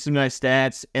will get some nice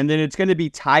stats, and then it's going to be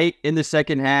tight in the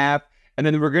second half, and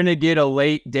then we're going to get a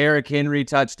late Derrick Henry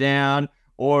touchdown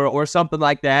or something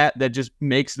like that just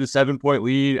makes the 7-point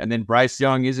lead, and then Bryce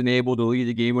Young isn't able to lead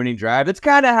the game-winning drive. That's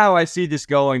kind of how I see this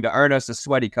going to earn us a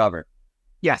sweaty cover.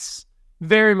 Yes,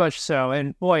 very much so.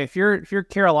 And boy, if you're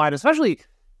Carolina, especially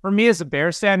for me as a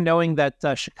Bears fan, knowing that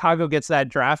Chicago gets that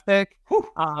draft pick,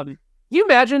 can you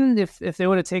imagine if they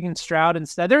would have taken Stroud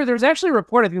instead? There's actually a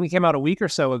report, I think, that came out a week or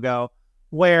so ago,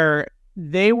 where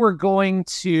they were going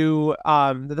to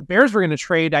the Bears were going to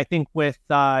trade, I think, with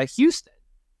Houston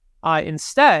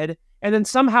instead, and then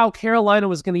somehow Carolina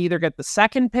was going to either get the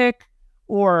second pick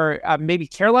or maybe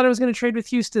Carolina was going to trade with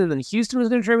Houston, and then Houston was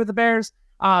going to trade with the Bears.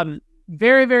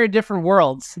 Very, very different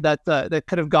worlds that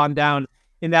could have gone down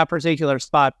in that particular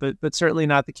spot, but certainly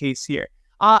not the case here.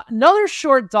 Another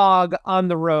short dog on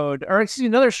the road, or excuse me,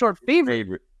 another short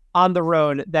favorite on the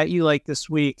road that you like this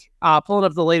week. Pulling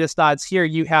up the latest odds here,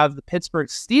 you have the Pittsburgh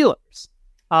Steelers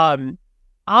on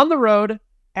the road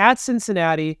at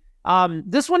Cincinnati.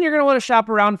 This one you're going to want to shop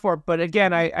around for, but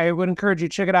again, I would encourage you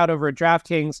to check it out over at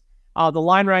DraftKings. The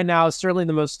line right now is certainly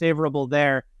the most favorable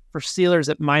there for Steelers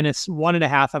at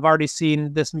 -1.5. I've already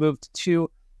seen this move to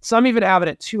 2. Some even have it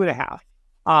at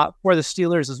 2.5 for the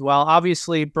Steelers as well.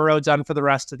 Obviously, Burrow done for the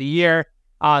rest of the year.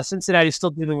 Cincinnati's still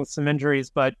dealing with some injuries,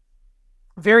 but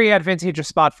very advantageous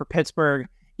spot for Pittsburgh,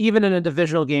 even in a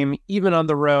divisional game, even on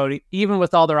the road, even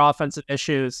with all their offensive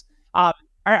issues.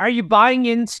 Are you buying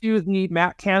into the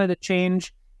Matt Canada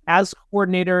change as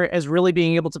coordinator as really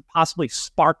being able to possibly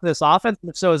spark this offense?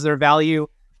 If so, is there value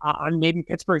on maybe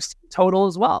Pittsburgh's total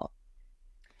as well?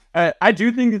 I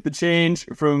do think that the change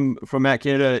from Matt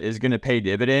Canada is going to pay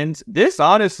dividends. This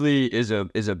honestly is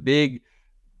a big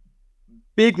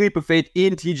leap of faith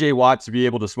in TJ Watt to be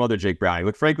able to smother Jake Browning.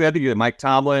 Look, frankly, I think that Mike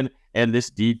Tomlin and this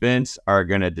defense are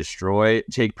going to destroy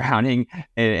Jake Browning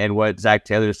and what Zach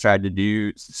Taylor has tried to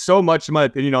do. So much, in my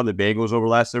opinion, on the Bengals over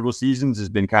the last several seasons has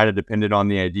been kind of dependent on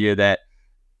the idea that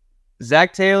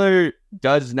Zach Taylor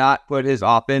does not put his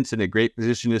offense in a great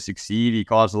position to succeed. He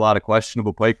calls a lot of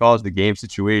questionable play calls, the game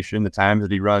situation, the times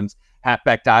that he runs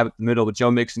halfback dive at the middle with Joe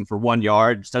Mixon for 1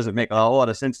 yard. Just doesn't make a whole lot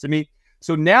of sense to me.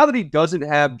 So now that he doesn't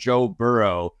have Joe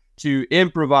Burrow to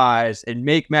improvise and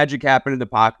make magic happen in the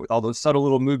pocket with all those subtle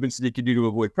little movements that he can do to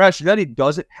avoid pressure, that he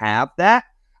doesn't have that,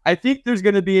 I think there's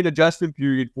going to be an adjustment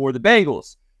period for the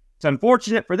Bengals. It's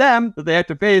unfortunate for them that they have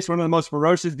to face one of the most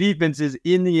ferocious defenses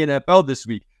in the NFL this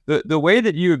week. The way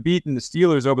that you have beaten the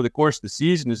Steelers over the course of the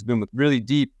season has been with really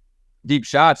deep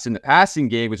shots in the passing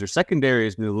game, as their secondary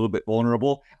has been a little bit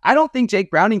vulnerable. I don't think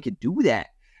Jake Browning can do that.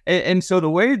 And so the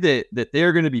way that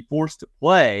they're going to be forced to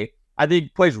play, I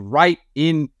think plays right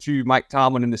into Mike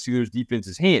Tomlin and the Steelers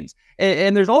defense's hands.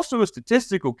 And there's also a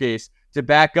statistical case to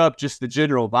back up just the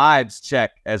general vibes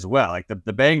check as well. Like the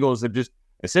Bengals have just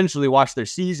essentially watched their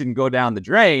season go down the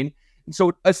drain. And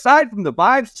so aside from the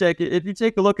vibes check, if you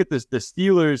take a look at the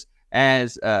Steelers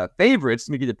as favorites,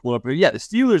 let me get it pulled up here. Yeah, the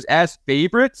Steelers as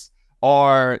favorites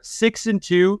are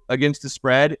 6-2 against the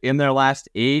spread in their last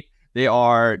 8. They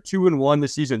are 2-1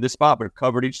 this season in this spot, but have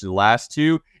covered each of the last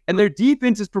 2. And their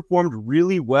defense has performed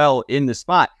really well in the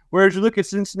spot. Whereas you look at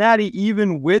Cincinnati,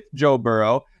 even with Joe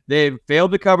Burrow, they've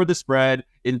failed to cover the spread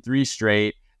in 3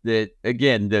 straight. That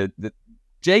again, the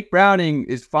Jake Browning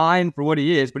is fine for what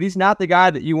he is, but he's not the guy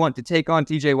that you want to take on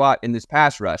TJ Watt in this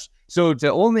pass rush. So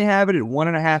to only have it at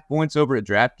 1.5 points over at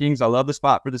DraftKings, I love the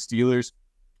spot for the Steelers.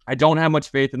 I don't have much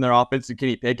faith in their offense and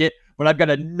Kenny Pickett, but I've got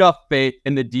enough faith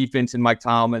in the defense and Mike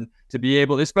Tomlin to be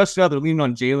able, especially now they're leaning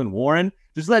on Jaylen Warren.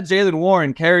 Just let Jaylen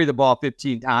Warren carry the ball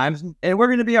 15 times, and we're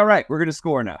going to be all right. We're going to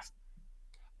score enough.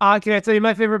 Can I tell you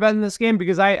my favorite bet in this game?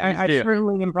 Because I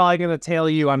certainly am probably going to tail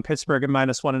you on Pittsburgh at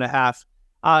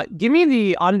 -1.5. Give me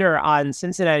the under on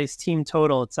Cincinnati's team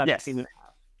total at 17.5.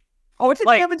 Oh, it's at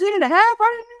 17.5? I didn't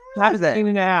realize that.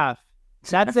 17.5.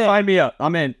 That's it. Sign me up.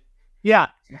 I'm in. Yeah.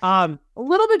 a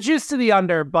little bit juiced to the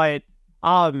under, but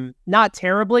not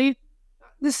terribly.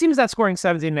 This team's not scoring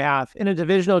 17.5 in a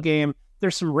divisional game.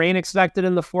 There's some rain expected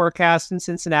in the forecast in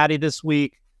Cincinnati this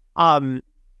week.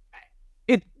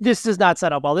 This does not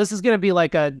set up well. This is going to be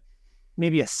like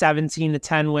maybe a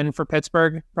 17-10 win for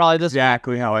Pittsburgh. Probably this.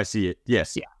 Exactly how I see it.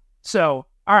 Yes. Yeah. So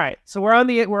all right. So we're on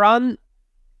Steelers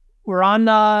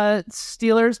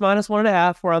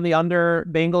 -1.5. We're on the under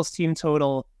Bengals team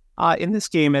total in this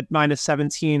game at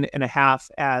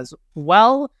 -17.5 as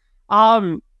well.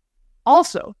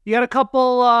 Also, you got a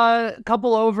couple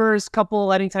overs,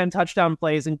 couple anytime touchdown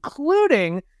plays,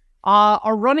 including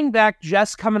a running back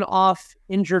just coming off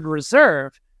injured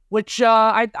reserve, which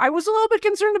I was a little bit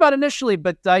concerned about initially,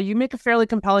 but you make a fairly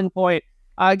compelling point.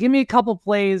 Give me a couple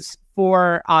plays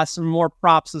for some more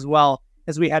props as well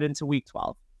as we head into Week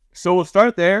 12. So we'll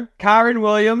start there. Kyren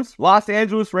Williams, Los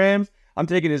Angeles Rams. I'm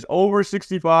taking his over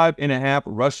 65.5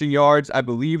 rushing yards. I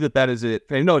believe that is it.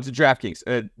 No, it's a DraftKings.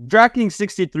 DraftKings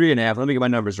 63.5. Let me get my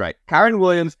numbers right. Kyren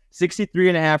Williams,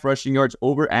 63.5 rushing yards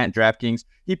over at DraftKings.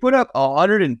 He put up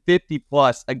 150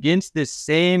 plus against this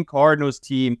same Cardinals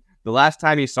team the last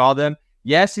time he saw them.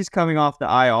 Yes, he's coming off the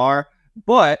IR,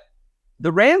 but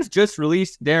the Rams just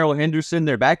released Darrell Henderson.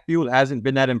 Their backfield hasn't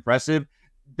been that impressive.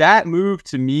 That move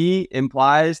to me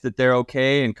implies that they're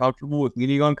okay and comfortable with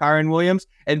leaning on Kyren Williams.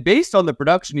 And based on the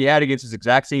production he had against his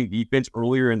exact same defense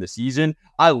earlier in the season,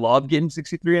 I love getting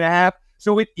 63.5.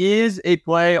 So it is a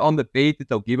play on the faith that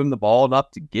they'll give him the ball enough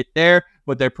to get there,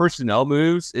 but their personnel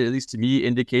moves, at least to me,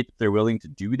 indicate that they're willing to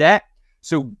do that.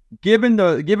 So given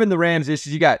the Rams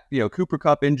issues, you got Cooper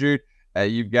Kupp injured.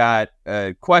 You've got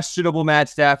questionable Matt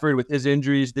Stafford with his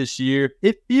injuries this year.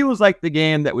 It feels like the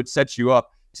game that would set you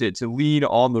up to lean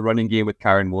on the running game with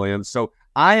Kyren Williams. So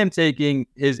I am taking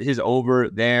his over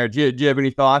there. Do you have any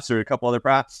thoughts or a couple other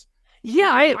props?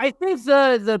 Yeah, I think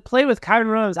the play with Kyren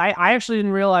Williams, I actually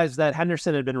didn't realize that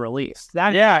Henderson had been released.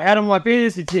 I had him on my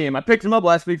fantasy team. I picked him up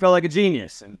last week, felt like a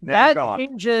genius. And that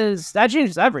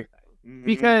changes everything. Mm-hmm.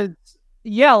 Because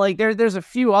there's a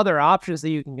few other options that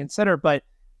you can consider, but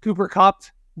Cooper Kupp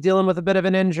dealing with a bit of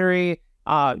an injury,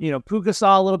 Puka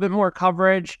saw a little bit more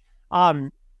coverage.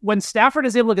 When Stafford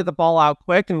is able to get the ball out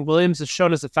quick and Williams has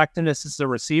shown his effectiveness as a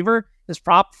receiver, his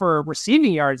prop for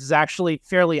receiving yards is actually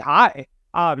fairly high.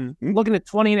 Looking at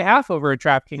 20.5 over at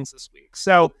DraftKings this week.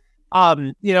 So,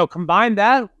 combine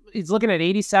that, he's looking at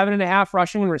 87.5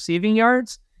 rushing and receiving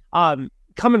yards,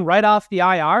 coming right off the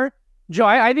IR. Joe,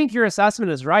 I think your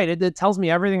assessment is right. It tells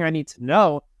me everything I need to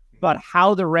know about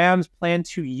how the Rams plan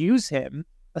to use him,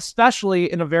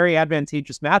 especially in a very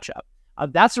advantageous matchup.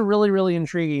 That's a really, really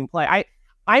intriguing play.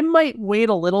 I might wait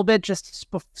a little bit just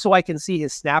so I can see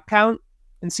his snap count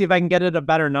and see if I can get it a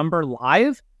better number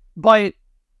live. But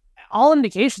all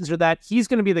indications are that he's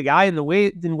going to be the guy in the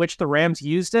way in which the Rams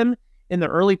used him in the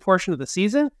early portion of the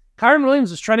season. Kyren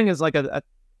Williams was trending as like a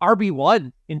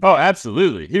RB1. Oh,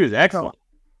 absolutely. He was excellent.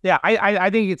 Yeah, I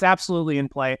think it's absolutely in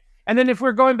play. And then if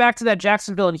we're going back to that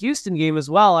Jacksonville and Houston game as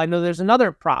well, I know there's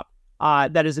another prop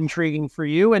that is intriguing for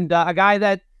you and a guy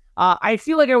that I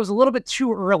feel like I was a little bit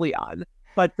too early on.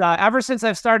 But ever since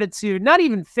I've started to not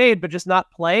even fade, but just not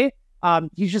play,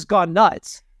 he's just gone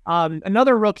nuts.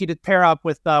 Another rookie to pair up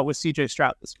with CJ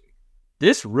Stroud this week.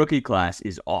 This rookie class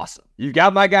is awesome. You've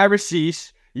got my guy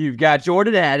Rasheed. You've got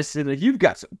Jordan Addison. You've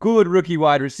got some good rookie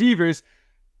wide receivers.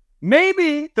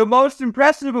 Maybe the most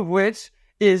impressive of which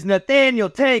is Nathaniel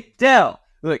Tank Dell.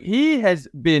 Look, he has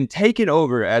been taken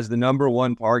over as the number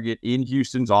one target in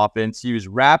Houston's offense. He was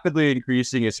rapidly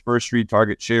increasing his first read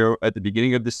target share at the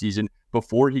beginning of the season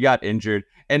before he got injured.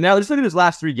 And now let's look at his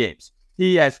last 3 games.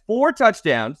 He has 4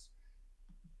 touchdowns,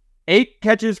 8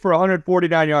 catches for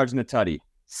 149 yards and a tutty,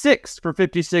 6 for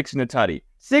 56 and a tutty,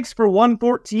 6 for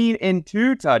 114 and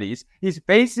 2 tutties. He's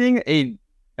facing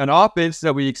an offense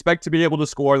that we expect to be able to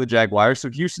score the Jaguars,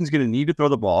 so Houston's going to need to throw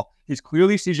the ball. He's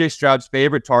clearly CJ Stroud's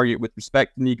favorite target with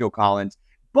respect to Nico Collins,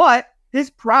 but his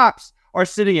props are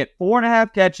sitting at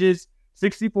 4.5 catches,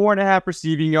 64.5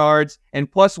 receiving yards,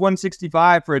 and plus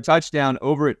 165 for a touchdown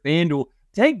over at FanDuel.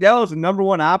 Tank Dell is the number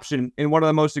one option in one of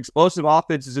the most explosive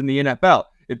offenses in the NFL.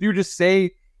 If you just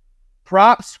say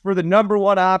props for the number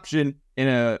one option in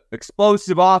an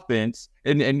explosive offense,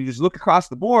 and you just look across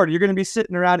the board, you're going to be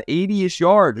sitting around 80-ish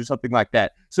yards or something like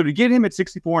that. So to get him at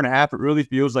 64.5, it really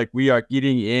feels like we are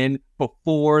getting in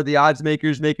before the odds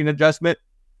makers make an adjustment,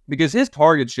 because his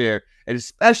target share, and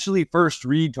especially first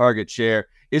read target share,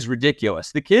 is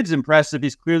ridiculous. The kid's impressive.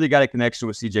 He's clearly got a connection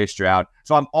with CJ Stroud.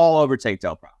 So I'm all over Tank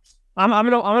Dell props. I'm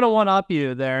gonna one up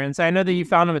you there and say I know that you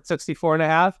found him at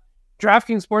 64.5.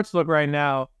 DraftKings Sportsbook right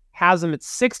now has him at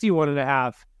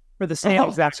 61.5 for the same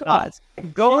exact odds.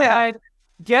 Go ahead,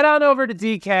 get on over to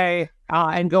DK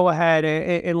and go ahead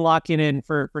and lock it in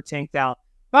for Tank Down.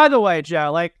 By the way,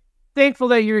 Joe, like, thankful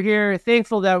that you're here.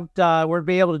 Thankful that we're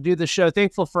being able to do the show.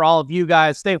 Thankful for all of you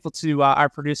guys. Thankful to our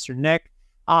producer, Nick.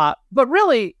 But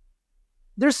really,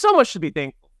 there's so much to be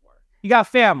thankful for. You got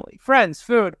family, friends,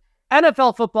 food,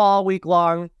 NFL football all week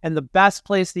long, and the best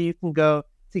place that you can go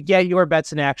to get your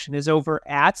bets in action is over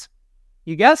at,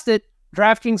 you guessed it,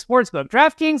 DraftKings Sportsbook.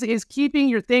 DraftKings is keeping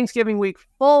your Thanksgiving week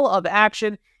full of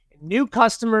action. New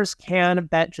customers can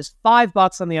bet just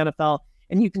 $5 on the NFL,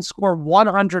 and you can score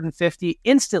 150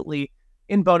 instantly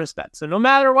in bonus bets. So no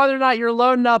matter whether or not you're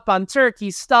loading up on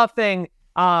turkey, stuffing,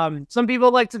 some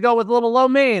people like to go with a little lo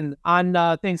mein on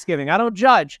Thanksgiving. I don't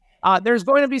judge. There's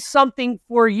going to be something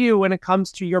for you when it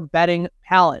comes to your betting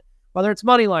palette, whether it's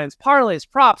money lines, parlays,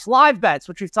 props, live bets,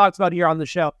 which we've talked about here on the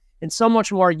show, and so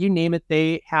much more. You name it,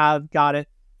 they have got it.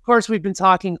 Of course, we've been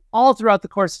talking all throughout the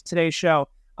course of today's show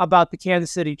about the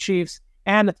Kansas City Chiefs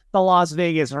and the Las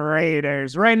Vegas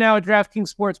Raiders. Right now at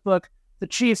DraftKings Sportsbook, the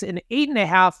Chiefs an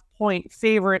 8.5-point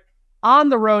favorite on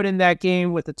the road in that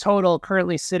game, with the total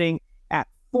currently sitting at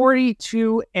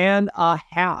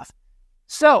 42.5.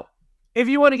 So if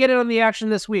you want to get in on the action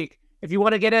this week, if you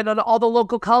want to get in on all the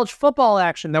local college football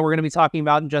action that we're going to be talking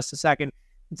about in just a second,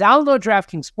 download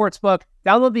DraftKings Sportsbook,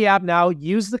 download the app now,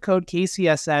 use the code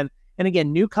KCSN, and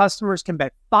again, new customers can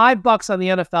bet $5 on the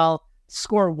NFL,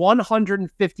 score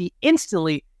 150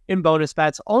 instantly in bonus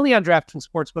bets, only on DraftKings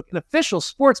Sportsbook, an official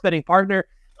sports betting partner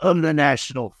of the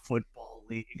National Football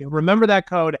League. Remember that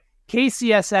code,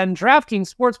 KCSN.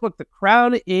 DraftKings Sportsbook, the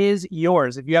crown is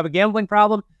yours. If you have a gambling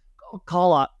problem,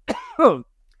 call up. Try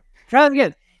that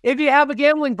again. If you have a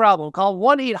gambling problem, call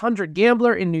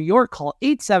 1-800-GAMBLER. In New York, call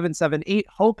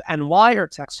 877-8-HOPE-NY or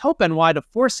text HOPE-NY to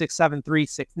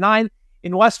 467-369.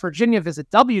 In West Virginia, visit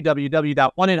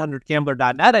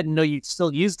www.1800gambler.net. I didn't know you'd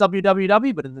still use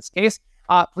www, but in this case,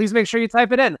 please make sure you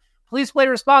type it in. Please play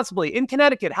responsibly. In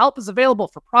Connecticut, help is available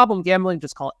for problem gambling.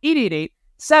 Just call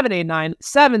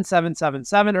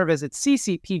 888-789-7777 or visit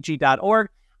ccpg.org.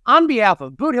 On behalf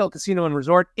of Boot Hill Casino and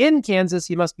Resort in Kansas,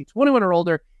 you must be 21 or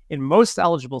older in most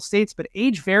eligible states, but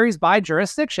age varies by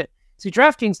jurisdiction. See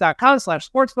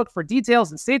DraftKings.com/sportsbook for details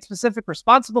and state-specific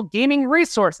responsible gaming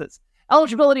resources.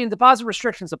 Eligibility and deposit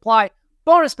restrictions apply.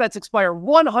 Bonus bets expire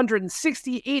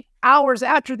 168 hours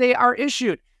after they are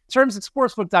issued. Terms at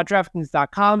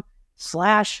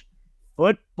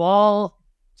sportsbook.draftkings.com/football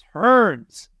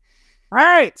terms. All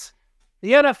right.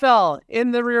 The NFL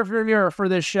in the rearview mirror for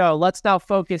this show. Let's now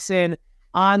focus in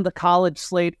on the college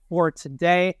slate for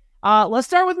today. Let's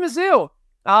start with Mizzou.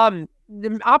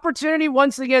 The opportunity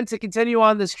once again to continue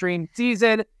on this dream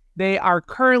season. They are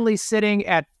currently sitting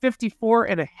at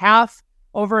 54.5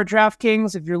 over at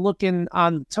DraftKings if you're looking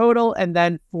on the total, and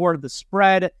then for the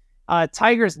spread,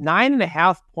 Tigers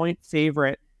 9.5-point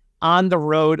favorite on the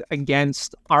road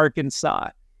against Arkansas.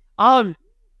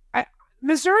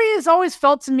 Missouri has always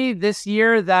felt to me this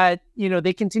year that,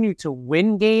 they continue to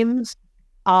win games.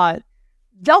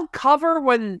 They'll cover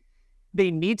when they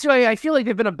need to. I feel like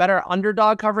they've been a better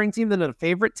underdog covering team than a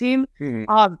favorite team.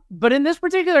 Mm-hmm. But in this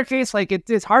particular case,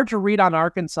 it's hard to read on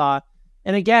Arkansas.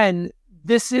 And again,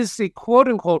 this is a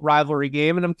quote-unquote rivalry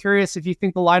game, and I'm curious if you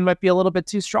think the line might be a little bit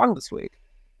too strong this week.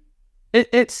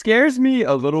 It scares me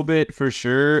a little bit for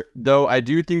sure, though I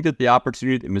do think that the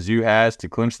opportunity that Mizzou has to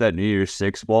clinch that New Year's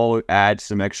Six bowl adds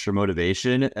some extra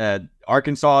motivation.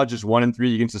 Arkansas just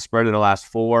 1-3 against the spread in the last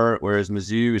 4, whereas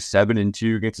Mizzou is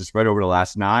 7-2 against the spread over the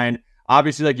last 9.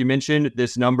 Obviously, like you mentioned,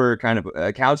 this number kind of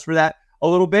accounts for that a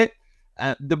little bit.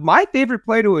 My favorite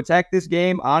play to attack this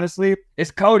game, honestly,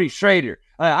 is Cody Schrader.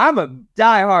 I'm a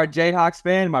diehard Jayhawks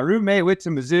fan. My roommate went to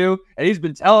Mizzou, and he's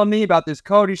been telling me about this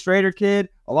Cody Schrader kid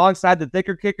alongside the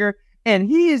thicker kicker, and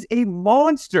he is a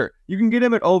monster. You can get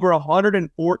him at over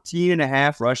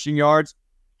 114.5 rushing yards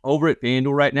over at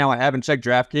FanDuel right now. I haven't checked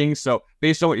DraftKings, so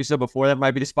based on what you said before, that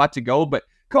might be the spot to go. But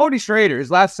Cody Schrader,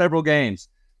 his last several games,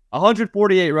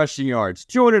 148 rushing yards,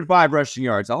 205 rushing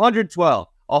yards, 112,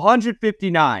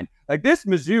 159. Like, this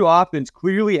Mizzou offense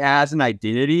clearly has an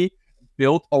identity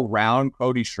built around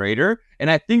Cody Schrader, and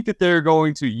I think that they're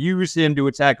going to use him to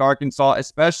attack Arkansas,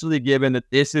 especially given that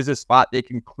this is a spot they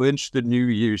can clinch the New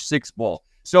Year's Six bowl.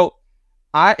 So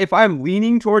if I'm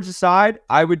leaning towards the side,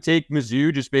 I would take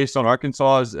Mizzou just based on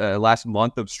Arkansas's last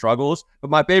month of struggles, but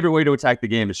my favorite way to attack the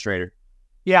game is Schrader.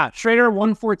 Yeah, Schrader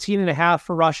 114.5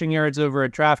 for rushing yards over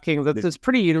at DraftKings. That's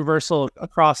pretty universal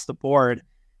across the board.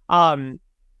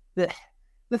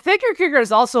 The thicker kicker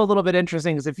is also a little bit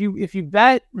interesting because if you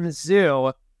bet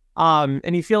Mizzou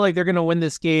and you feel like they're going to win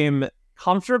this game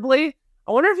comfortably,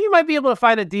 I wonder if you might be able to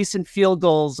find a decent field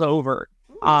goals over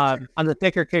on the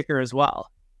thicker kicker as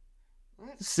well.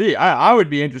 See, I would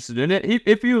be interested in it.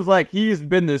 It feels like he's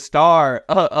been the star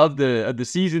of the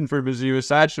season for Mizzou,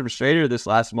 aside from Schrader this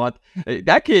last month.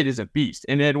 That kid is a beast.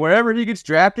 And then wherever he gets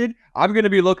drafted, I'm going to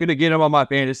be looking to get him on my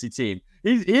fantasy team.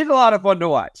 He's a lot of fun to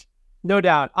watch. No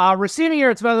doubt. Receiving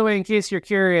yards, by the way, in case you're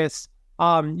curious,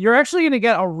 you're actually going to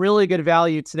get a really good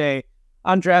value today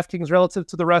on DraftKings relative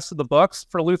to the rest of the books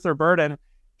for Luther Burden.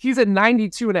 He's at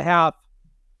 92.5.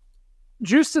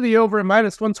 Juice to the over at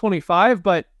 -125,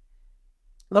 but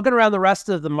looking around the rest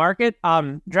of the market,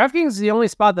 DraftKings is the only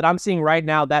spot that I'm seeing right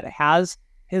now that has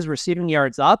his receiving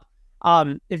yards up.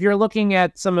 If you're looking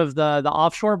at some of the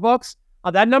offshore books,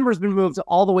 that number's been moved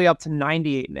all the way up to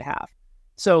 98.5.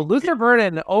 So Luther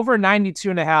Burden over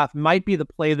 92.5 might be the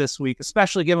play this week,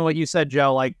 especially given what you said,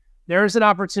 Joe. Like, there's an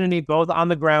opportunity both on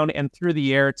the ground and through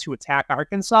the air to attack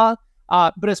Arkansas.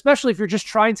 But especially if you're just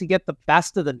trying to get the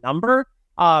best of the number,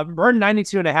 Burden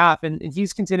 92.5, and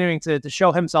he's continuing to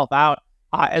show himself out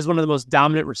as one of the most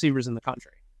dominant receivers in the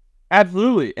country.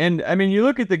 Absolutely. And I mean, you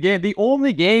look at the game, the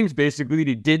only games basically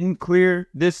that didn't clear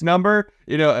this number,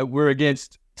 were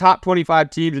against top 25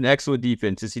 teams and excellent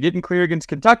defenses. He didn't clear against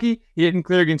Kentucky, he didn't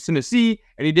clear against Tennessee,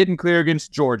 and he didn't clear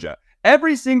against Georgia.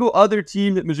 Every single other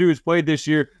team that Mizzou has played this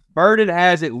year, Burden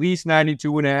has at least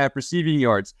 92.5 receiving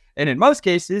yards, and in most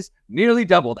cases, nearly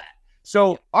double that.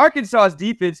 So Arkansas's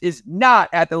defense is not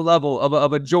at the level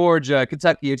of a Georgia,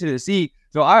 Kentucky, or Tennessee.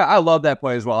 So I love that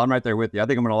play as well. I'm right there with you. I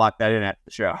think I'm going to lock that in at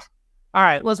the show. All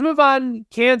right, let's move on.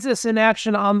 Kansas in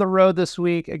action on the road this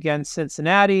week against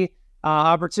Cincinnati.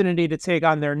 Opportunity to take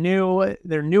on their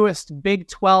newest Big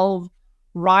 12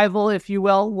 rival, if you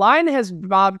will. Line has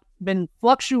been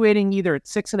fluctuating either at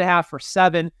 6.5 or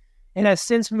 7, and has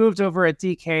since moved over at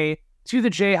DK to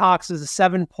the Jayhawks as a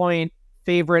 7-point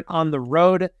favorite on the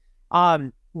road.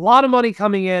 A lot of money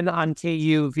coming in on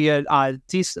KU via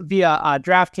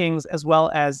DraftKings as well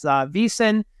as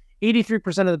VSiN.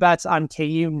 83% of the bets on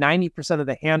KU, 90% of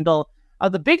the handle.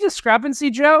 The big discrepancy,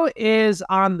 Joe, is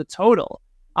on the total.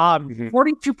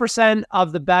 42%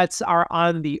 of the bets are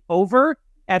on the over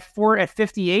at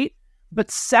 58, but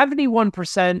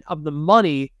 71% of the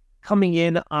money coming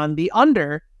in on the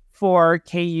under for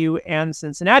KU and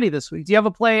Cincinnati this week. Do you have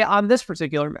a play on this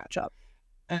particular matchup?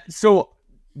 So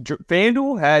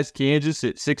FanDuel has Kansas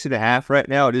at 6.5 right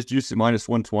now. It is juiced at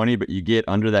 -120, but you get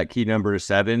under that key number of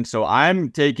 7. So I'm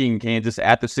taking Kansas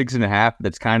at the 6.5.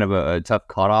 That's kind of a tough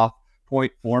cutoff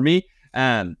point for me.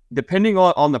 Depending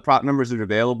on the prop numbers that are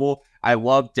available, I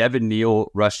love Devin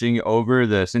Neal rushing over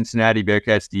the Cincinnati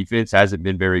Bearcats defense. Hasn't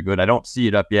been very good. I don't see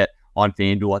it up yet on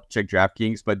FanDuel. I have to check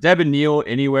DraftKings, but Devin Neal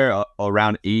anywhere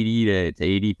around 80 to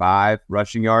 85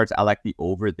 rushing yards. I like the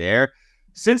over there.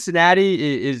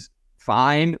 Cincinnati is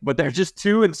fine, but they're just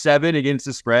 2-7 against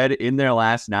the spread in their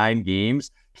last 9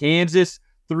 games. Kansas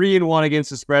 3-1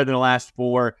 against the spread in the last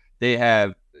 4.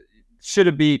 They should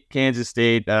have beat Kansas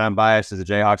State. I'm biased as a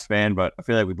Jayhawks fan, but I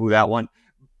feel like we blew that one.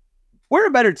 We're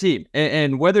a better team,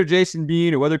 and whether Jason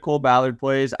Bean or whether Cole Ballard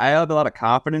plays, I have a lot of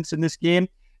confidence in this game.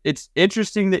 It's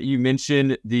interesting that you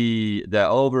mentioned the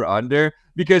over-under,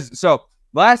 because so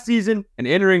last season and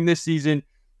entering this season,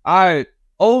 I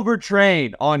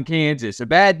overtrained on Kansas. A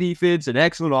bad defense, an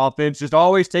excellent offense, just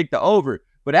always take the over.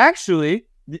 But actually,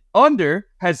 the under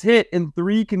has hit in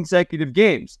 3 consecutive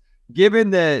games. Given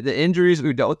the injuries that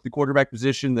we've dealt with the quarterback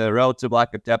position, the relative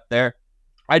lack of depth there,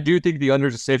 I do think the under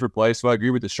is a safer play, so I agree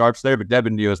with the sharps there, but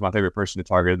Devin Neal is my favorite person to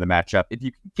target in the matchup. If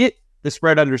you can get the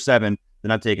spread under 7,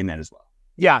 then I'm taking that as well.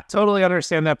 Yeah, totally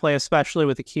understand that play, especially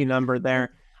with the key number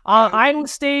there. Iowa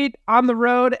State on the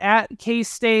road at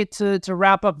K-State to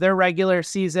wrap up their regular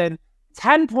season.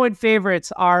 10-point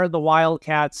favorites are the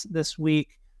Wildcats this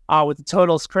week, with the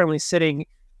totals currently sitting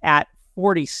at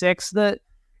 46. The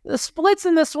splits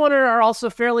in this one are also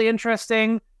fairly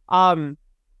interesting.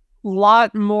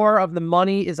 Lot more of the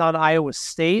money is on Iowa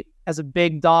State as a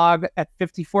big dog at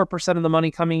 54% of the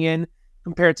money coming in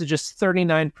compared to just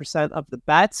 39% of the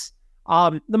bets.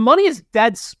 The money is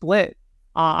dead split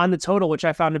on the total, which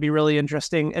I found to be really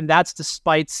interesting, and that's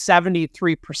despite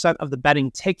 73% of the betting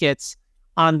tickets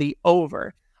on the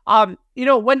over.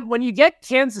 When you get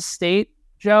Kansas State,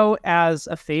 Joe, as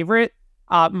a favorite,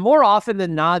 more often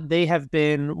than not, they have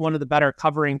been one of the better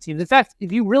covering teams. In fact,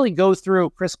 if you really go through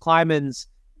Chris Kleiman's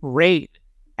rate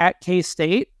at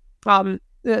K-State,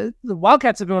 the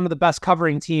Wildcats have been one of the best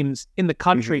covering teams in the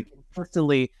country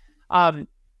consistently.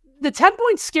 The 10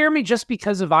 points scare me just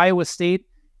because of Iowa State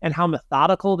and how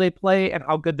methodical they play and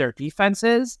how good their defense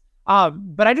is.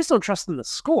 But I just don't trust them to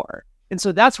score. And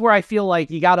so that's where I feel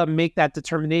like you got to make that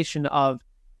determination of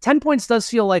 10 points does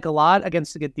feel like a lot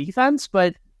against a good defense,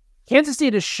 but Kansas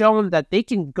State has shown that they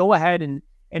can go ahead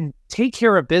and take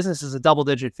care of business as a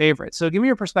double-digit favorite. So give me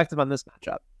your perspective on this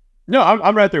matchup. No,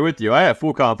 I'm right there with you. I have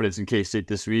full confidence in K-State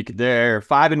this week. They're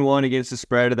 5-1 against the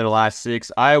spread of their last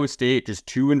 6. Iowa State just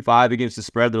 2-5 against the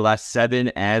spread of their last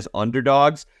 7 as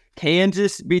underdogs.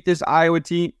 Kansas beat this Iowa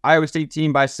State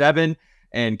team by 7,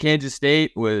 and Kansas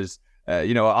State was,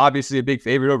 obviously a big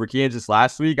favorite over Kansas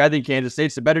last week. I think Kansas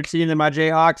State's a better team than my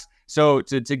Jayhawks. So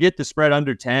to get the spread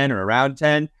under 10 or around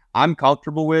 10, I'm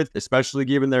comfortable with, especially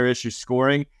given their issues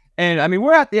scoring. And, I mean,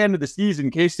 we're at the end of the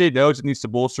season. K-State knows it needs to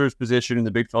bolster its position in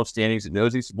the Big 12 standings. It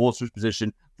knows it needs to bolster its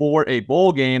position for a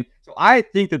bowl game. So I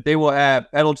think that they will have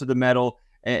pedal to the metal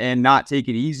and not take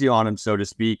it easy on them, so to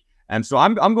speak. And so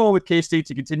I'm going with K-State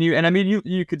to continue. And, I mean,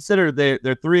 you consider they're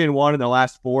 3-1 in their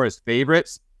last 4 as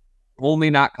favorites, only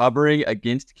not covering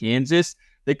against Kansas.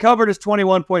 They covered as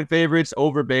 21-point favorites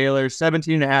over Baylor,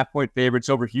 17.5-point favorites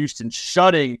over Houston,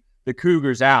 shutting the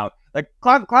Cougars out. Like,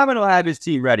 Kleiman will have his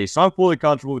team ready, so I'm fully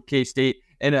comfortable with K-State.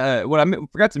 And what I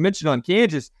forgot to mention on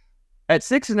Kansas, at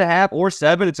 6.5 or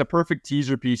 7, it's a perfect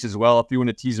teaser piece as well if you want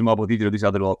to tease them up with either of these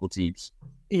other local teams.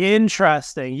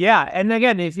 Interesting. Yeah. And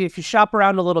again, if you shop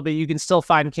around a little bit, you can still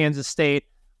find Kansas State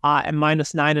at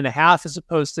 -9.5 as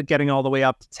opposed to getting all the way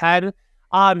up to 10.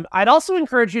 I'd also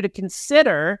encourage you to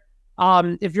consider,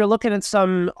 if you're looking at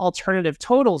some alternative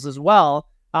totals as well,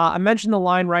 I mentioned the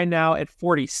line right now at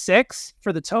 46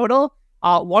 for the total.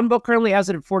 One book currently has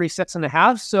it at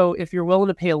 46.5. So if you're willing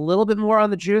to pay a little bit more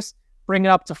on the juice, bring it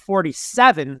up to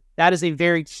 47. That is a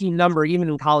very key number, even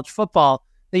in college football,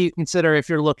 that you consider if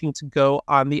you're looking to go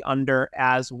on the under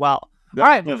as well. All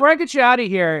right, before I get you out of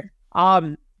here,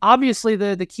 obviously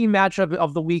the key matchup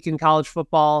of the week in college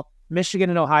football, Michigan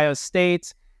and Ohio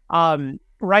State.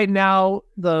 Right now,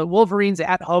 the Wolverines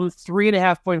at home,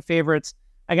 3.5-point favorites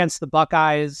against the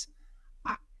Buckeyes.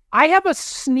 I have a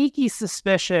sneaky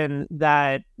suspicion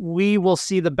that we will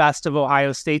see the best of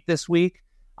Ohio State this week.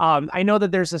 I know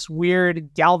that there's this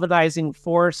weird galvanizing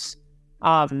force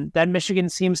that Michigan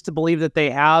seems to believe that they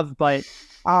have, but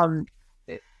I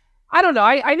don't know.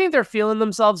 I think they're feeling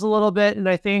themselves a little bit, and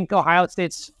I think Ohio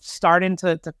State's starting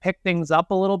to pick things up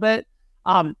a little bit.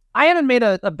 I haven't made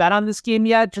a bet on this game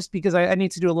yet, just because I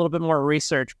need to do a little bit more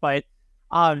research, but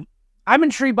I'm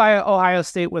intrigued by Ohio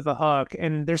State with a hook,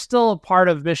 and there's still a part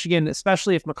of Michigan,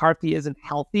 especially if McCarthy isn't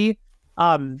healthy,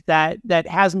 that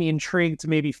has me intrigued to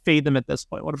maybe fade them at this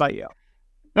point. What about you?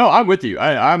 No, I'm with you.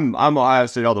 I'm Ohio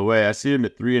State all the way. I see them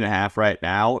at 3.5 right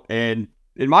now, and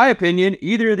in my opinion,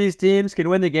 either of these teams can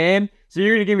win the game. So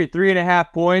you're going to give me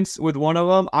 3.5 points with one of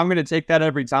them. I'm going to take that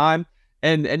every time,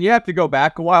 and you have to go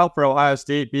back a while for Ohio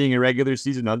State being a regular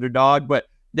season underdog, but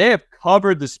they have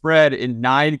covered the spread in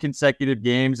 9 consecutive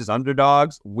games as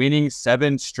underdogs, winning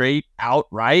 7 straight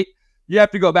outright. You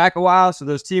have to go back a while, so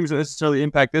those teams don't necessarily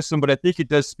impact this one, but I think it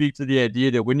does speak to the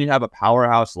idea that when you have a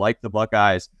powerhouse like the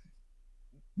Buckeyes,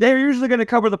 they're usually going to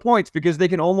cover the points because they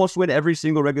can almost win every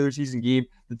single regular season game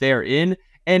that they are in.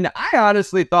 And I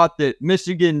honestly thought that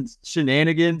Michigan's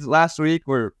shenanigans last week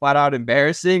were flat out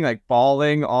embarrassing, like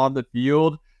falling on the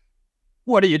field.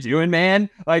 What are you doing, man?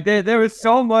 Like, there was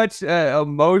so much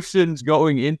emotions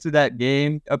going into that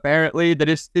game, apparently, that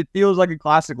it feels like a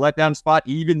classic letdown spot,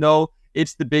 even though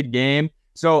it's the big game.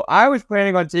 So I was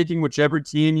planning on taking whichever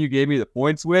team you gave me the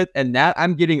points with, and that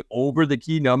I'm getting over the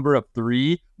key number of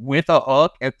 3 with a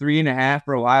hook at 3.5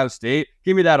 for Ohio State.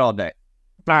 Give me that all day.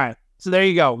 All right. So there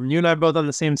you go. You and I are both on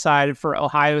the same side for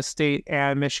Ohio State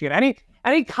and Michigan.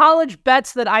 Any college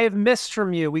bets that I have missed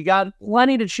from you? We got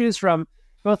plenty to choose from,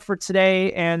 both for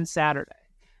today and Saturday.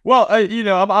 Well,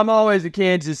 I'm always a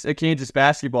Kansas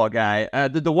basketball guy.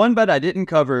 The one bet I didn't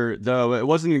cover, though, it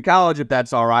wasn't in college, if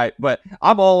that's all right. But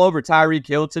I'm all over Tyreek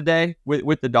Hill today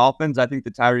with the Dolphins. I think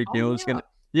that Tyreek Hill is gonna.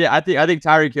 Yeah, I think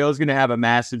Tyreek Hill is gonna have a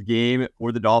massive game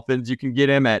for the Dolphins. You can get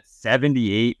him at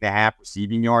 78.5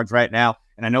 receiving yards right now,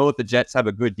 and I know that the Jets have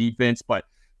a good defense, but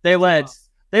they let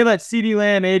CeeDee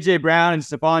Lamb, AJ Brown, and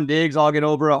Stephon Diggs all get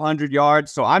over 100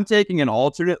 yards. So I'm taking an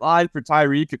alternate line for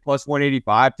Tyreek at plus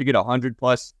 185 to get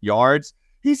 100+ yards.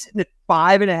 He's sitting at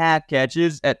 5.5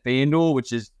 catches at FanDuel,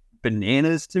 which is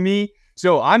bananas to me.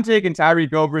 So I'm taking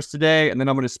Tyreek overs today, and then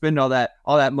I'm going to spend all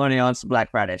that money on some Black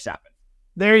Friday shopping.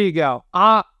 There you go.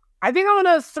 I think I'm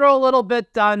going to throw a little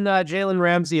bit on Jalen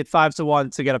Ramsey at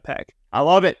 5-1 to get a pick. I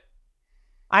love it.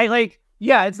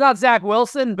 It's not Zach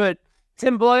Wilson, but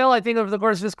Tim Boyle, I think over the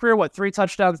course of his career, 3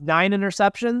 touchdowns, 9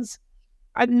 interceptions?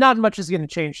 Not much is going to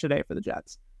change today for the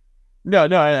Jets. No,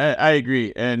 I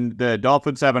agree. And the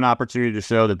Dolphins have an opportunity to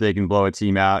show that they can blow a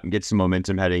team out and get some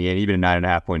momentum heading in, even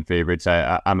 9.5-point favorites.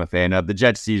 I'm a fan of. The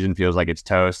Jets season feels like it's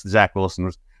toast. Zach Wilson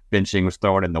was benching, was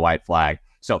throwing in the white flag.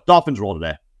 So Dolphins roll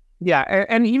today. Yeah,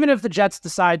 and even if the Jets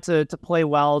decide to play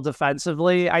well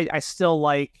defensively, I still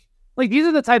like these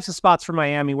are the types of spots for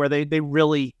Miami where they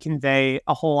really convey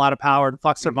a whole lot of power and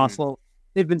flex their muscle.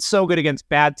 They've been so good against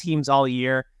bad teams all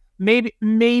year. Maybe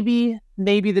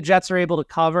the Jets are able to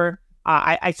cover.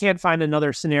 I can't find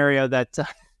another scenario that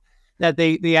that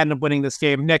they end up winning this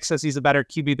game. Nick says he's a better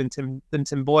QB than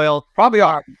Tim Boyle. Probably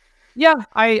are. Yeah,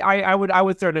 I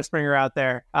would throw Nick Springer out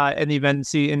there in the event and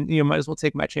see, and might as well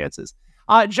take my chances.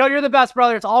 Joe, you're the best,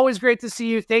 brother. It's always great to see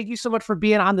you. Thank you so much for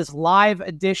being on this live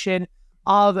edition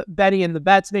of Benny and the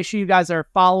Bets. Make sure you guys are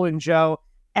following Joe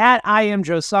at I am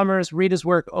Joe Summers. Read his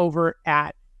work over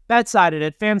at BetSided,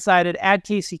 at Fansided, at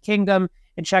Casey Kingdom,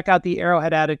 and check out the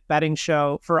Arrowhead Addict betting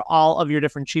show for all of your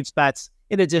different Chiefs bets,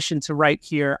 in addition to right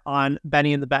here on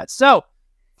Benny and the Bets. So,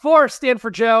 for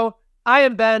Stanford Joe, I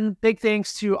am Ben. Big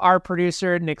thanks to our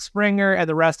producer, Nick Springer, and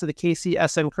the rest of the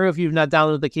KCSN crew. If you've not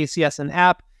downloaded the KCSN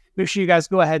app, make sure you guys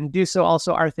go ahead and do so.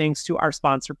 Also, our thanks to our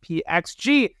sponsor,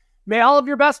 PXG. May all of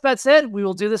your best bets hit. We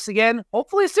will do this again,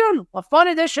 hopefully soon. A fun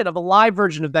edition of a live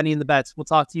version of Benny and the Bets. We'll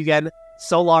talk to you again.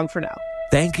 So long for now.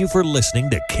 Thank you for listening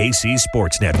to KC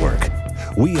Sports Network.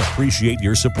 We appreciate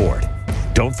your support.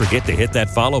 Don't forget to hit that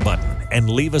follow button and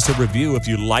leave us a review if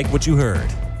you like what you heard.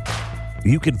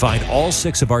 You can find all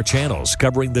 6 of our channels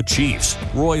covering the Chiefs,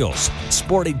 Royals,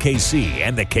 Sporting KC,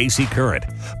 and the KC Current,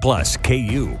 plus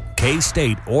KU,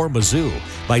 K-State, or Mizzou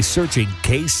by searching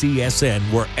KCSN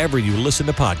wherever you listen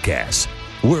to podcasts.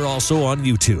 We're also on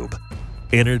YouTube.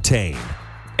 Entertain,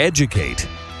 educate,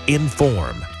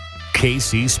 inform.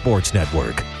 KC Sports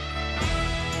Network.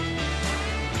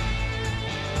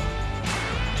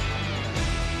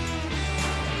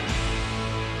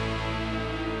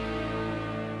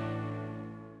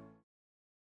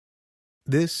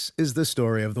 This is the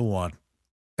story of the one.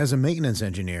 As a maintenance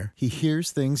engineer, he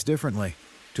hears things differently.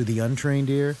 To the untrained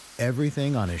ear,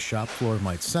 everything on his shop floor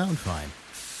might sound fine,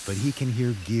 but he can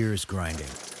hear gears grinding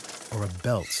or a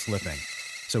belt slipping.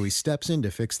 So he steps in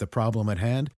to fix the problem at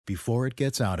hand before it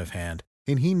gets out of hand.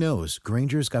 And he knows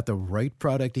Grainger's got the right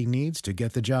product he needs to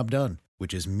get the job done,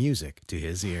 which is music to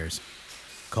his ears.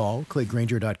 Call, click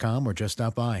Grainger.com, or just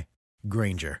stop by.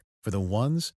 Grainger, for the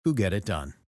ones who get it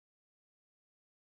done.